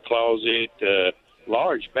walk-in closet,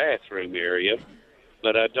 large bathroom area,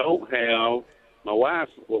 but I don't have. My wife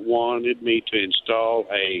wanted me to install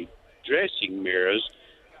a dressing mirrors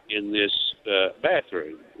in this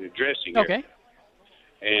bathroom, the dressing area. Okay.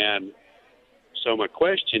 And so my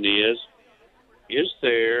question is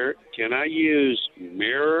can I use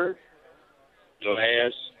mirror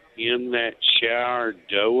glass in that shower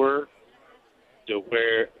door to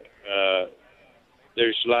where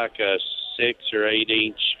there's like a 6 or 8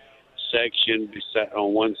 inch section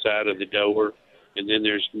on one side of the door, and then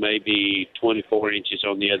there's maybe 24 inches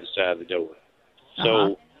on the other side of the door.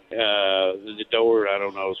 So the door, I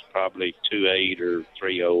don't know, is probably 2.8 or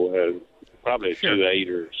 3.0, probably a 2.8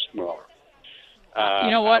 or smaller.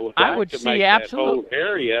 You know what? I would see absolutely that whole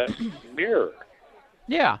area mirror.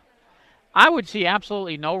 Yeah, I would see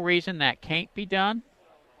absolutely no reason that can't be done.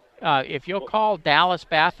 If you'll call Dallas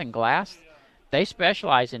Bath and Glass, they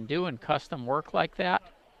specialize in doing custom work like that,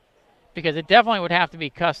 because it definitely would have to be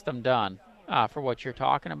custom done for what you're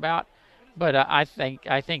talking about. But I think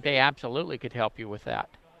they absolutely could help you with that.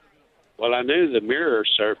 Well, I knew the mirror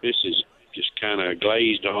surface is just kind of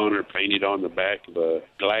glazed on or painted on the back of a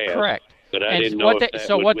glass. Correct. But I didn't know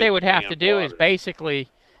what they would have to do is basically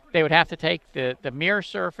they would have to take the mirror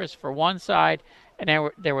surface for one side,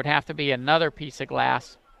 and there would have to be another piece of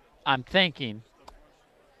glass, I'm thinking,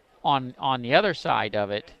 on the other side of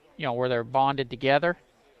it, you know, where they're bonded together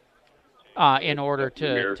in order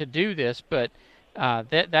to do this. But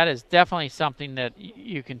that is definitely something that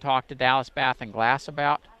you can talk to Dallas Bath and Glass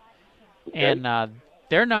about. Okay. And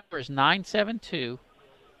their number is 972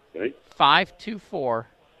 524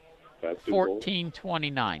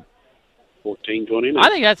 1429. 1429. I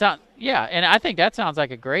think and I think that sounds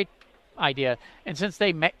like a great idea. And since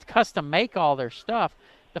they custom make all their stuff,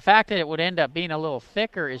 the fact that it would end up being a little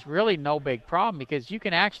thicker is really no big problem, because you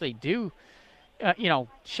can actually do,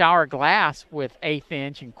 shower glass with 1/8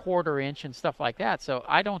 inch and 1/4 inch and stuff like that. So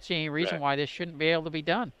I don't see any reason why this shouldn't be able to be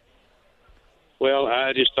done. Well,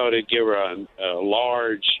 I just thought it'd give her a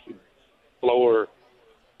large floor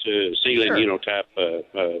to ceiling, type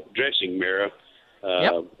dressing mirror,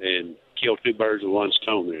 and kill two birds with one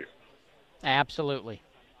stone there. Absolutely.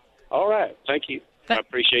 All right. Thank you. I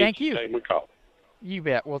appreciate you taking my call. You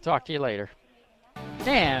bet. We'll talk to you later.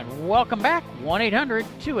 And welcome back.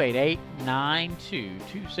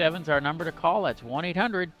 1-800-288-9227 is our number to call. That's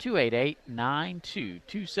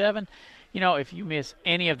 1-800-288-9227. If you miss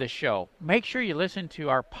any of the show, make sure you listen to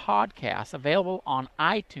our podcast available on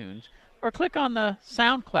iTunes, or click on the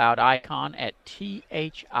SoundCloud icon at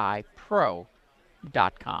thipro.com.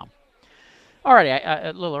 All right,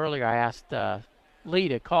 a little earlier I asked Lee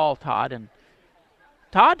to call Todd. And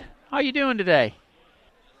Todd, how you doing today?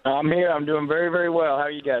 I'm here. I'm doing very, very well. How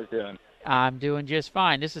are you guys doing? I'm doing just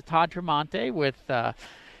fine. This is Todd Tremonte with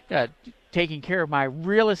taking care of my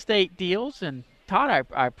real estate deals. And Todd,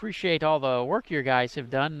 I appreciate all the work you guys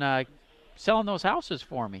have done selling those houses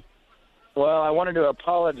for me. Well, I wanted to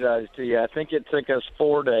apologize to you. I think it took us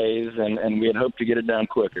 4 days, and we had hoped to get it done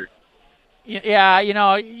quicker. Yeah,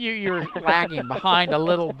 you're lagging behind a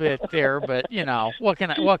little bit there, but what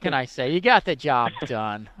can I say? You got the job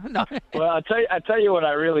done. No. Well, I tell you what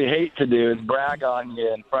I really hate to do is brag on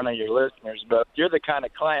you in front of your listeners, but you're the kind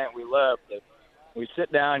of client we love We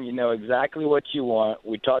sit down, you know exactly what you want.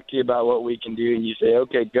 We talk to you about what we can do, and you say,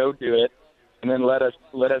 okay, go do it, and then let us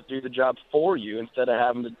do the job for you instead of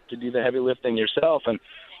having to do the heavy lifting yourself. And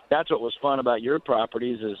that's what was fun about your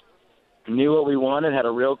properties is knew what we wanted, had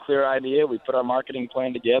a real clear idea. We put our marketing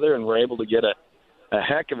plan together, and we're able to get a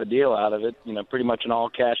heck of a deal out of it, you know, pretty much an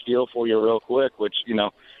all-cash deal for you real quick, which, you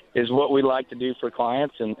know, is what we like to do for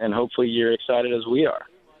clients, and hopefully you're excited as we are.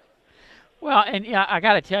 Well, and yeah, I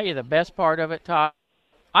got to tell you, the best part of it, Todd,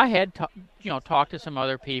 I had talked to some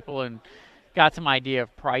other people and got some idea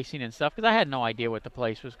of pricing and stuff because I had no idea what the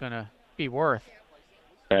place was going to be worth.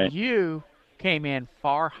 Right. You came in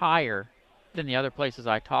far higher than the other places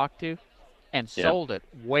I talked to and sold it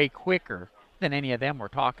way quicker than any of them were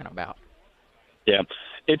talking about. Yeah,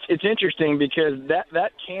 it's interesting because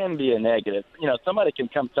that can be a negative. You know, somebody can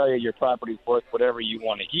come tell you your property's worth whatever you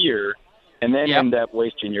want to hear, and then end up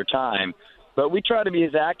wasting your time. But we try to be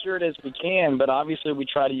as accurate as we can, but obviously we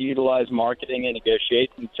try to utilize marketing and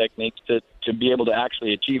negotiation techniques to be able to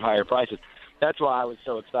actually achieve higher prices. That's why I was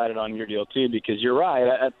so excited on your deal, too, because you're right.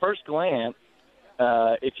 At first glance,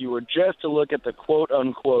 if you were just to look at the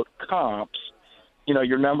quote-unquote comps, you know,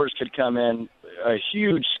 your numbers could come in a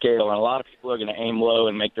huge scale, and a lot of people are going to aim low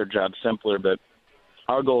and make their job simpler. But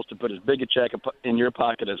our goal is to put as big a check in your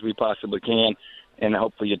pocket as we possibly can, and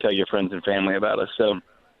hopefully you tell your friends and family about us. So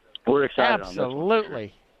we're excited on this one.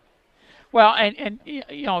 Absolutely. Well, and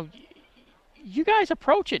you know, you guys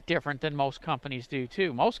approach it different than most companies do,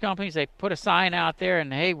 too. Most companies, they put a sign out there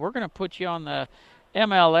and, hey, we're going to put you on the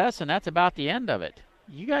MLS, and that's about the end of it.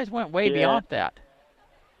 You guys went way beyond that.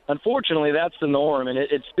 Unfortunately, that's the norm, and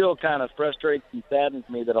it still kind of frustrates and saddens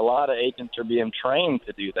me that a lot of agents are being trained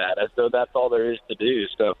to do that as though that's all there is to do.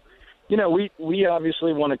 So, you know, we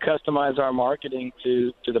obviously want to customize our marketing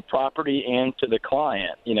to the property and to the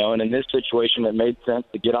client, you know, and in this situation it made sense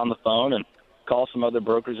to get on the phone and call some other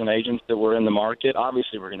brokers and agents that were in the market.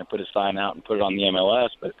 Obviously, we're going to put a sign out and put it on the MLS,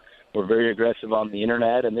 but we're very aggressive on the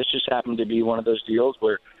Internet, and this just happened to be one of those deals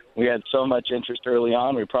where we had so much interest early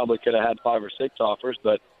on. We probably could have had 5 or 6 offers,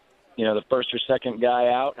 but you know, the first or second guy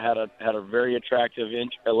out had a very attractive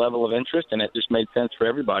level of interest, and it just made sense for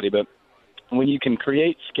everybody. But when you can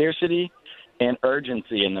create scarcity and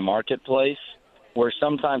urgency in the marketplace, where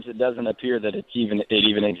sometimes it doesn't appear that it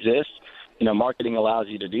even exists, you know, marketing allows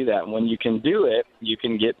you to do that. And when you can do it, you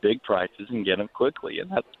can get big prices and get them quickly, and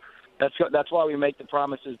that's why we make the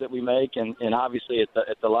promises that we make. And obviously,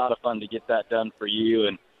 it's a lot of fun to get that done for you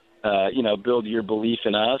and you know, build your belief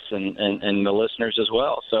in us and the listeners as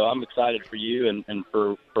well. So I'm excited for you and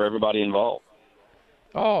for everybody involved.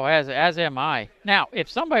 Oh, as am I. Now, if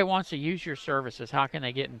somebody wants to use your services, how can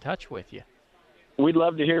they get in touch with you? We'd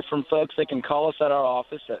love to hear from folks. They can call us at our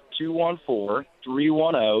office at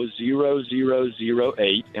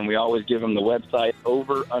 214-310-0008, and we always give them the website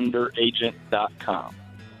overunderagent.com.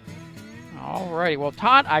 All righty. Well,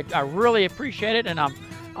 Todd, I really appreciate it, and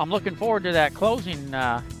I'm looking forward to that closing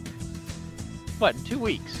in 2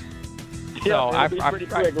 weeks? Yeah, it'll be pretty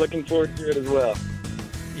quick. Looking forward to it as well.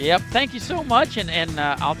 Yep. Thank you so much, and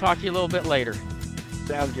I'll talk to you a little bit later.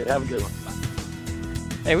 Sounds good. Have a good one.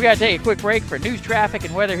 Hey, we got to take a quick break for news, traffic,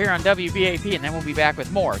 and weather here on WBAP, and then we'll be back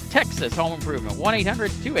with more Texas Home Improvement,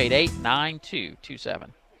 1-800-288-9227.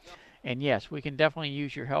 And yes, we can definitely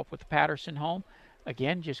use your help with the Patterson home.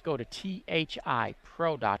 Again, just go to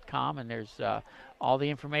thipro.com, and there's all the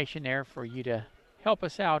information there for you to help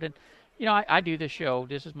us out. And, you know, I do this show.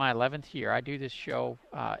 This is my 11th year. I do this show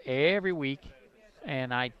every week,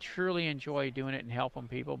 and I truly enjoy doing it and helping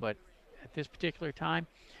people. But at this particular time,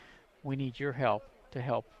 we need your help to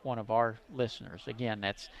help one of our listeners. Again,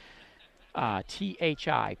 that's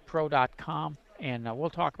thipro.com, and we'll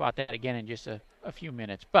talk about that again in just a few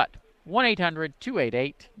minutes. But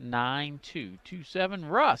 1-800-288-9227.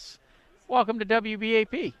 Russ, welcome to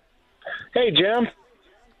WBAP. Hey, Jim.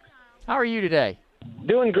 How are you today?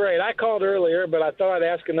 Doing great. I called earlier, but I thought I'd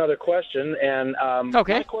ask another question. And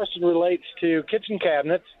my question relates to kitchen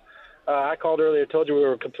cabinets. I called earlier, told you we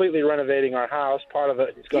were completely renovating our house. Part of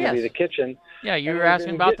it is going to be the kitchen. Yeah, you were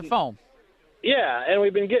asking about the foam. Yeah, and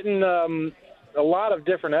we've been getting a lot of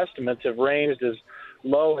different estimates have ranged as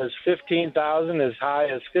low as $15,000, as high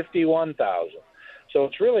as $51,000. So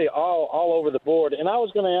it's really all over the board. And I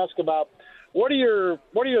was going to ask about what are your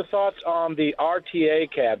thoughts on the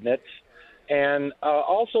RTA cabinets, and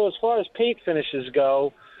also as far as paint finishes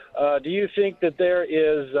go, do you think that there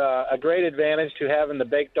is a great advantage to having the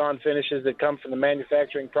baked-on finishes that come from the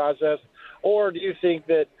manufacturing process, or do you think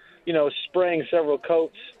that spraying several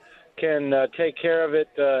coats can take care of it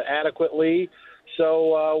adequately?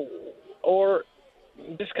 So, or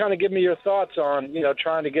just kind of give me your thoughts on,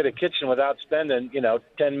 trying to get a kitchen without spending,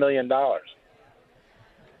 $10 million.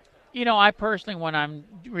 I personally, when I'm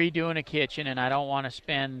redoing a kitchen and I don't want to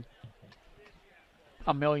spend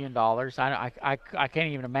 $1 million, I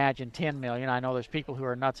can't even imagine $10 million. I know there's people who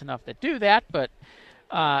are nuts enough that do that, but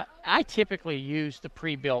I typically use the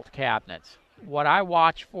pre-built cabinets. What I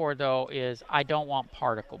watch for, though, is I don't want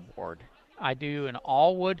particle board. I do an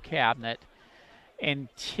all-wood cabinet, and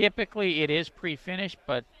typically it is pre-finished,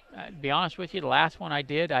 but to be honest with you, the last one I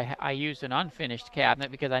did, I used an unfinished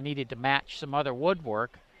cabinet because I needed to match some other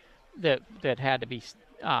woodwork that had to be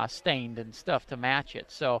stained and stuff to match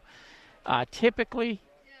it. So typically,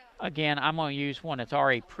 again, I'm going to use one that's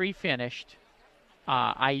already pre-finished.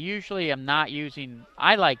 I usually am not using,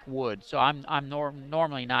 I like wood, so I'm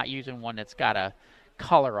normally not using one that's got a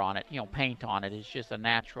color on it, paint on it. It's just a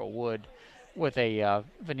natural wood with a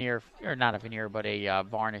veneer, or not a veneer, but a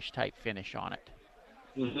varnish type finish on it.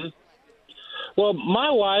 Mm-hmm. Well,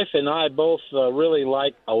 my wife and I both really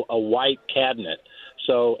like a white cabinet.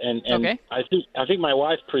 So, and okay. I think my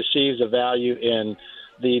wife perceives a value in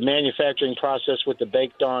the manufacturing process with the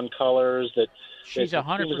baked on colors. She's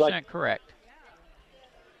 100% correct.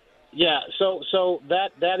 Yeah, so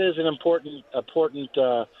that is an important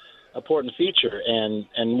feature,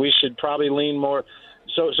 and we should probably lean more.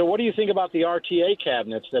 So what do you think about the RTA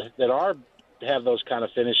cabinets that have those kind of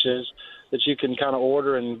finishes that you can kind of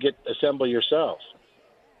order and assemble yourself?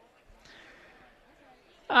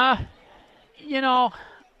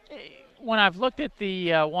 When I've looked at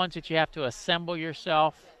the ones that you have to assemble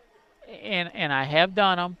yourself, and I have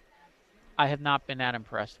done them, I have not been that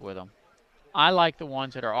impressed with them. I like the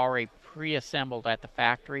ones that are already pre-assembled at the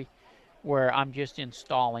factory, where I'm just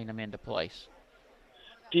installing them into place.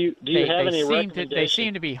 Do you have any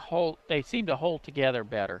recommendations? They seem to hold together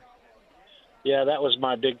better. Yeah, that was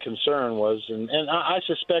my big concern and I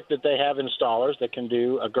suspect that they have installers that can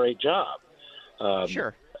do a great job.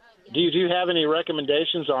 Sure. Do you have any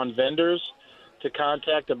recommendations on vendors to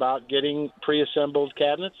contact about getting pre-assembled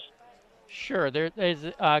cabinets? Sure. There's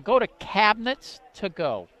go to Cabinets to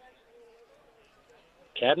Go.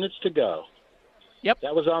 Cabinets to Go. Yep.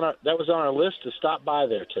 That was on our list to stop by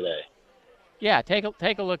there today. Yeah,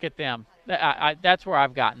 take a look at them. That's where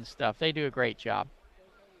I've gotten stuff. They do a great job.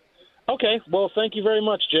 Okay. Well, thank you very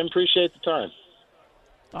much, Jim. Appreciate the time.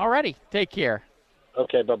 All righty. Take care.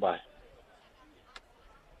 Okay. Bye-bye.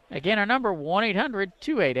 Again, our number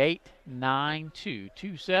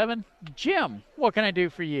 1-800-288-9227. Jim, what can I do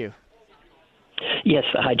for you? Yes.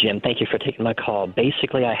 Hi, Jim. Thank you for taking my call.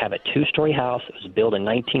 Basically, I have a two-story house. It was built in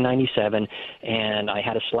 1997, and I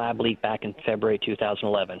had a slab leak back in February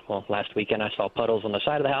 2011. Well, last weekend I saw puddles on the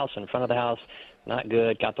side of the house, in front of the house. Not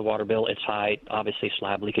good. Got the water bill. It's high. Obviously,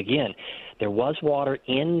 slab leak again. There was water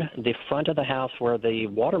in the front of the house where the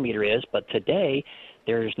water meter is, but today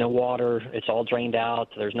there's no water. It's all drained out.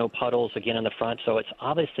 There's no puddles again in the front. So it's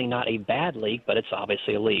obviously not a bad leak, but it's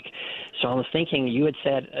obviously a leak. So I was thinking, you had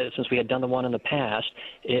said, since we had done the one in the past,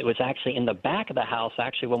 it was actually in the back of the house.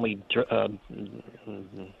 Actually, when we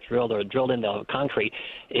drilled in the concrete,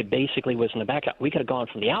 it basically was in the back. We could have gone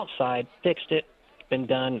from the outside, fixed it, been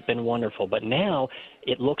done, been wonderful. But now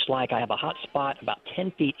it looks like I have a hot spot about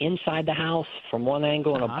 10 feet inside the house from one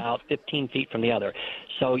angle and about 15 feet from the other.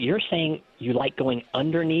 So you're saying you like going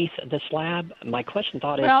underneath the slab? My question is,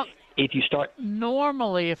 if you start...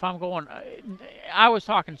 Normally, if I'm going... I was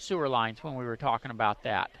talking sewer lines when we were talking about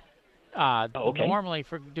that. Okay. Normally,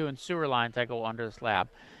 for doing sewer lines, I go under the slab.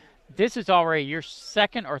 This is already your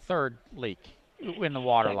second or third leak in the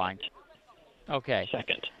water line. Okay.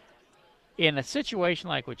 Second. In a situation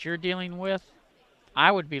like what you're dealing with,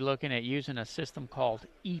 I would be looking at using a system called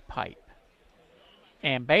E-pipe.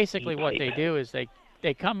 And basically what they do is they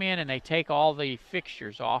come in and they take all the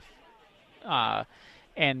fixtures off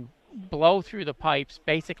and blow through the pipes,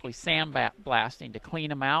 basically sandblasting to clean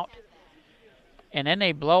them out. And then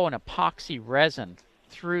they blow an epoxy resin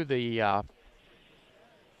through the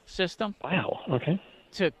system. Wow, okay.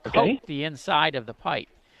 To coat the inside of the pipe.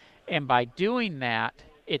 And by doing that,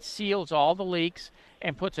 it seals all the leaks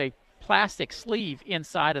and puts a plastic sleeve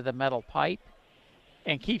inside of the metal pipe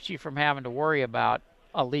and keeps you from having to worry about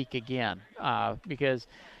a leak again. Because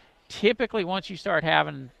typically once you start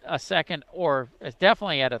having a second or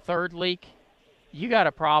definitely at a third leak, you got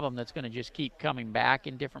a problem that's going to just keep coming back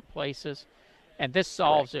in different places. And this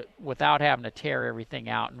solves it without having to tear everything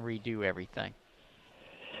out and redo everything.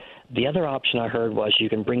 The other option I heard was you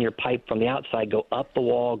can bring your pipe from the outside, go up the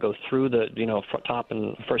wall, go through the top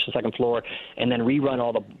and first and second floor, and then rerun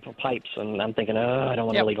all the pipes. And I'm thinking, I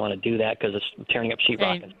don't really want to do that because it's tearing up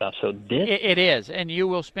sheetrock and stuff. So it is, and you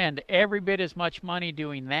will spend every bit as much money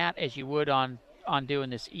doing that as you would on doing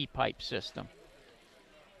this e-pipe system.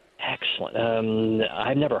 Excellent.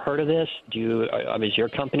 I've never heard of this. Does your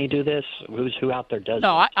company do this? Who out there does?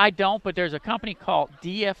 No, I don't. But there's a company called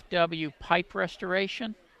DFW Pipe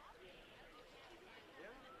Restoration.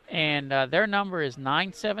 And their number is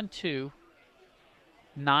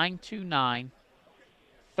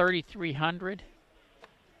 972-929-3300.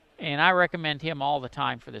 And I recommend him all the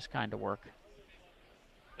time for this kind of work.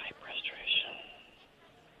 Pipe restoration.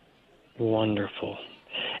 Wonderful.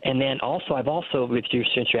 And then also,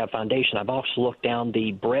 since you have foundation, I've also looked down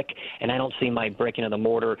the brick, and I don't see my brick, the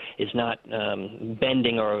mortar is not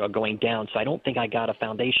bending or going down. So I don't think I got a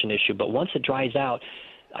foundation issue. But once it dries out,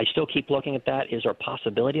 I still keep looking at that. Is there a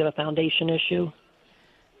possibility of a foundation issue?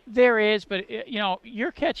 There is, but,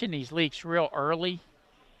 you're catching these leaks real early.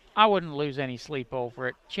 I wouldn't lose any sleep over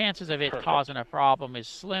it. Chances of it causing a problem is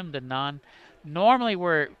slim to none. Normally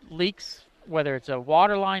where leaks, whether it's a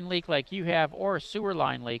water line leak like you have or a sewer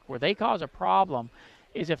line leak, where they cause a problem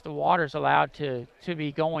is if the water's allowed to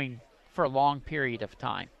be going for a long period of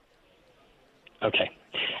time. Okay.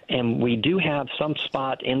 And we do have some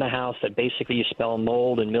spot in the house that basically you smell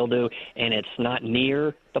mold and mildew, and it's not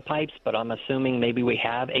near the pipes, but I'm assuming maybe we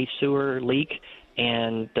have a sewer leak.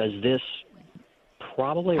 And does this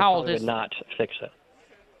probably not fix it?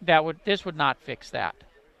 This would not fix that.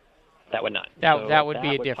 That would not. That would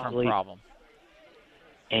be a different problem.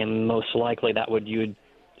 And most likely you'd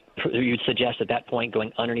suggest at that point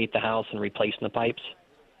going underneath the house and replacing the pipes?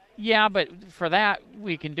 Yeah, but for that,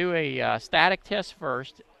 we can do a static test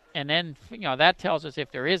first, and then, that tells us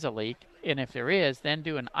if there is a leak, and if there is, then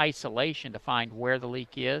do an isolation to find where the leak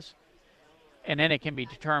is, and then it can be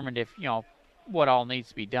determined if, what all needs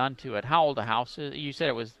to be done to it. How old a house is it? You said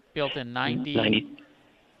it was built in 97.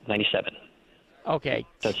 Okay.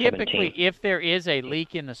 Typically, if there is a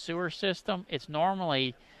leak in the sewer system, it's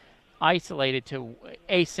normally isolated to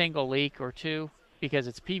a single leak or two because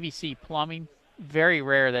it's PVC plumbing. Very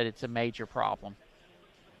rare that it's a major problem.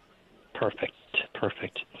 Perfect.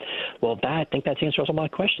 Well, I think that answers all my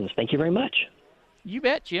questions. Thank you very much. You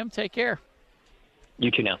bet, Jim. Take care. You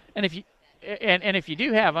too now. And if you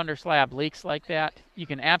do have under slab leaks like that, you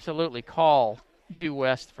can absolutely call Due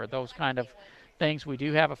West for those kind of things. We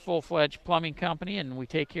do have a full-fledged plumbing company, and we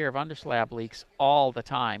take care of under slab leaks all the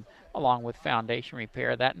time, along with foundation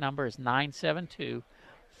repair. That number is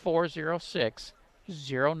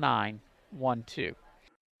 972-406-0912.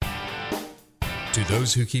 To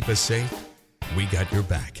those who keep us safe, we got your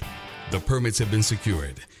back. The permits have been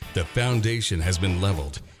secured, the foundation has been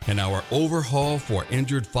leveled, and our overhaul for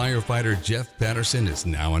injured firefighter Jeff Patterson is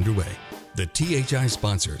now underway. The THI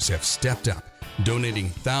sponsors have stepped up, donating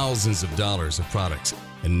thousands of dollars of products,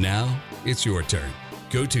 and now it's your turn.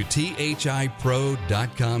 Go to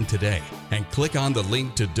thipro.com today and click on the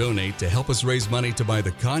link to donate to help us raise money to buy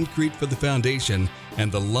the concrete for the foundation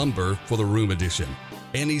and the lumber for the room addition.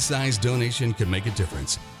 Any size donation can make a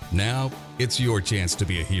difference. Now, it's your chance to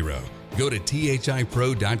be a hero. Go to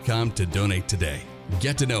thipro.com to donate today.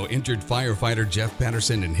 Get to know injured firefighter Jeff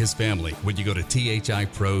Patterson and his family when you go to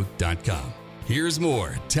thipro.com. Here's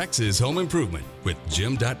more Texas Home Improvement with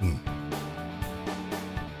Jim Dutton.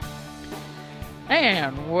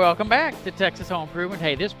 And welcome back to Texas Home Improvement.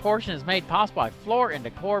 Hey, this portion is made possible by Floor &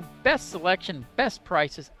 Decor. Best selection, best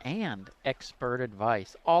prices, and expert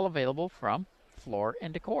advice. All available from Floor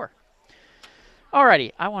 & Decor.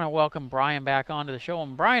 Alrighty, I want to welcome Brian back onto the show.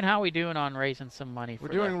 And Brian, how are we doing on raising some money for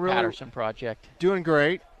the Patterson project? Doing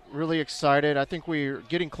great. Really excited. I think we're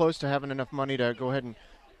getting close to having enough money to go ahead and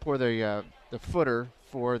pour the footer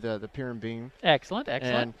for the pier and beam. Excellent.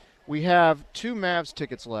 And we have 2 Mavs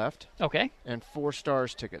tickets left. Okay. And 4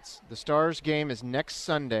 Stars tickets. The Stars game is next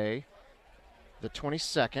Sunday, the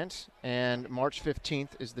 22nd, and March 15th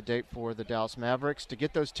is the date for the Dallas Mavericks. To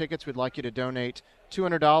get those tickets, we'd like you to donate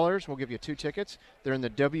 $200. We'll give you 2 tickets. They're in the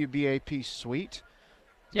WBAP suite.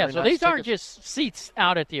 Yeah, so these aren't just seats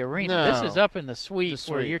out at the arena. No, this is up in the suite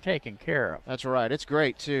where you're taken care of. That's right. It's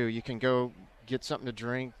great, too. You can go get something to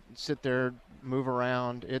drink, sit there, move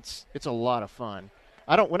around. It's a lot of fun.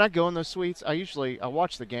 When I go in those suites, I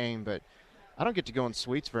watch the game, but I don't get to go in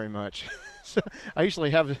suites very much. So I usually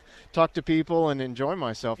have to talk to people and enjoy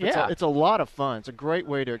myself. It's a lot of fun. It's a great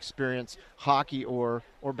way to experience hockey or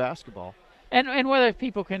basketball. And whether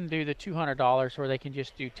people can do the $200 or they can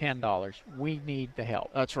just do $10, we need the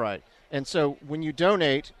help. That's right. And so when you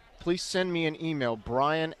donate please send me an email,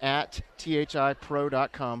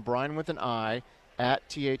 brian@thipro.com, Brian with an I,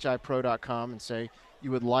 @thipro.com, and say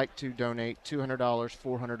you would like to donate $200,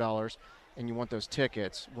 $400, and you want those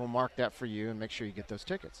tickets. We'll mark that for you and make sure you get those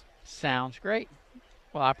tickets. Sounds great.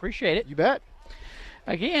 Well, I appreciate it. You bet.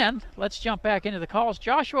 Again, let's jump back into the calls.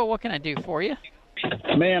 Joshua, what can I do for you?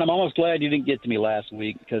 Man, I'm almost glad you didn't get to me last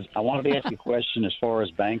week because I wanted to ask you a question as far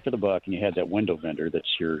as bang for the buck, and you had that window vendor that's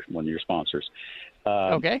one of your sponsors.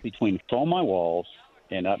 Okay. Between foam my walls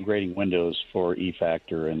and upgrading windows for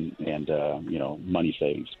E-Factor and money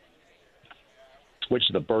savings, which is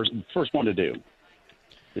the first one to do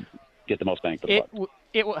to get the most bang for the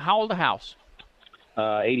buck? How old a house?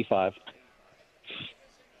 85.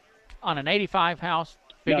 On an 85 house,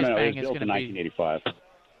 biggest no, bang it was is going built to in be 1985.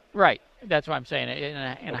 Right. That's what I'm saying.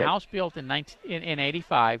 In a house built in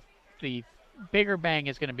 85, the bigger bang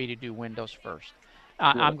is going to be to do windows first.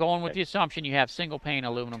 I'm going with the assumption you have single pane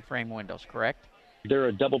aluminum frame windows, correct? They're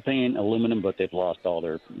a double pane aluminum, but they've lost all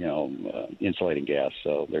their insulating gas,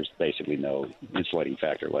 so there's basically no insulating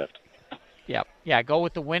factor left. Yep. Yeah. Go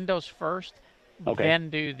with the windows first, then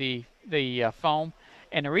do the foam,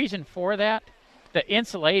 and the reason for that, the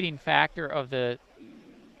insulating factor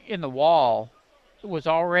in the wall was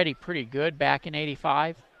already pretty good back in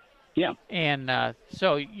 85. Yeah. And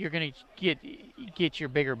so you're going to get your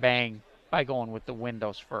bigger bang by going with the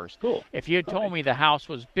windows first. Cool. If you had told me the house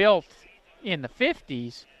was built in the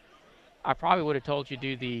 50s, I probably would have told you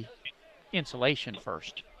do the insulation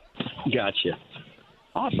first. Gotcha.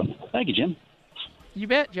 Awesome. Thank you, Jim. You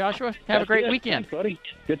bet, Joshua. Have a great weekend. Thanks, buddy.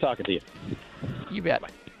 Good talking to you. You bet.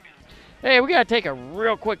 Hey, we got to take a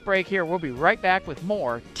real quick break here. We'll be right back with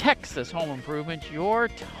more Texas Home Improvement, your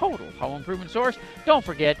total home improvement source. Don't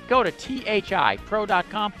forget, go to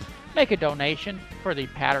thipro.com, make a donation for the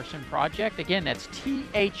Patterson Project. Again, that's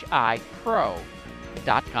thipro.com.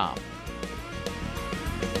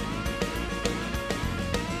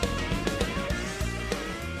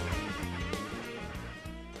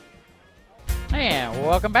 And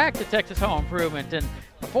welcome back to Texas Home Improvement. And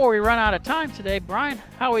before we run out of time today, Brian,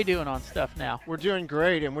 how are we doing on stuff now? We're doing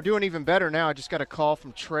great, and we're doing even better now. I just got a call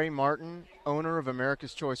from Trey Martin, owner of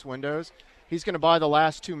America's Choice Windows. He's going to buy the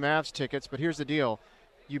last 2 Mavs tickets, but here's the deal.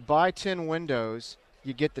 You buy 10 windows,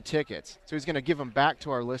 you get the tickets. So he's going to give them back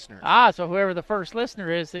to our listeners. So whoever the first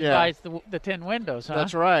listener is that buys the 10 windows, huh?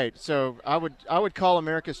 That's right. So I would call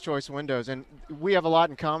America's Choice Windows, and we have a lot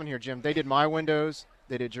in common here, Jim. They did my windows.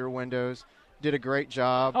 They did your windows. Did a great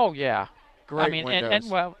job. Oh, yeah. Great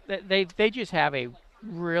windows. They just have a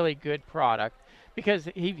really good product because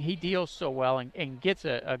he deals so well and gets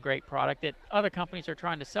a great product that other companies are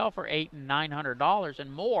trying to sell for $800 and $900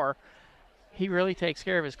 and more. He really takes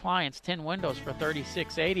care of his clients. 10 windows for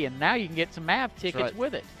 $36.80, and now you can get some MAV tickets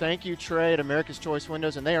with it. Thank you, Trey, at America's Choice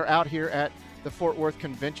Windows, and they are out here at the Fort Worth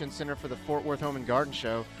Convention Center for the Fort Worth Home and Garden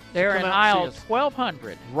Show. They're in aisle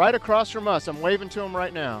 1200. Right across from us. I'm waving to them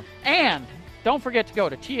right now. And don't forget to go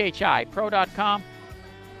to thipro.com.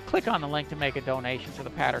 Click on the link to make a donation to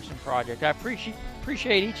the Patterson Project. I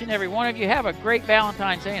appreciate each and every one of you. Have a great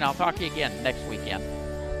Valentine's Day, and I'll talk to you again next weekend.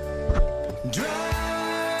 Drive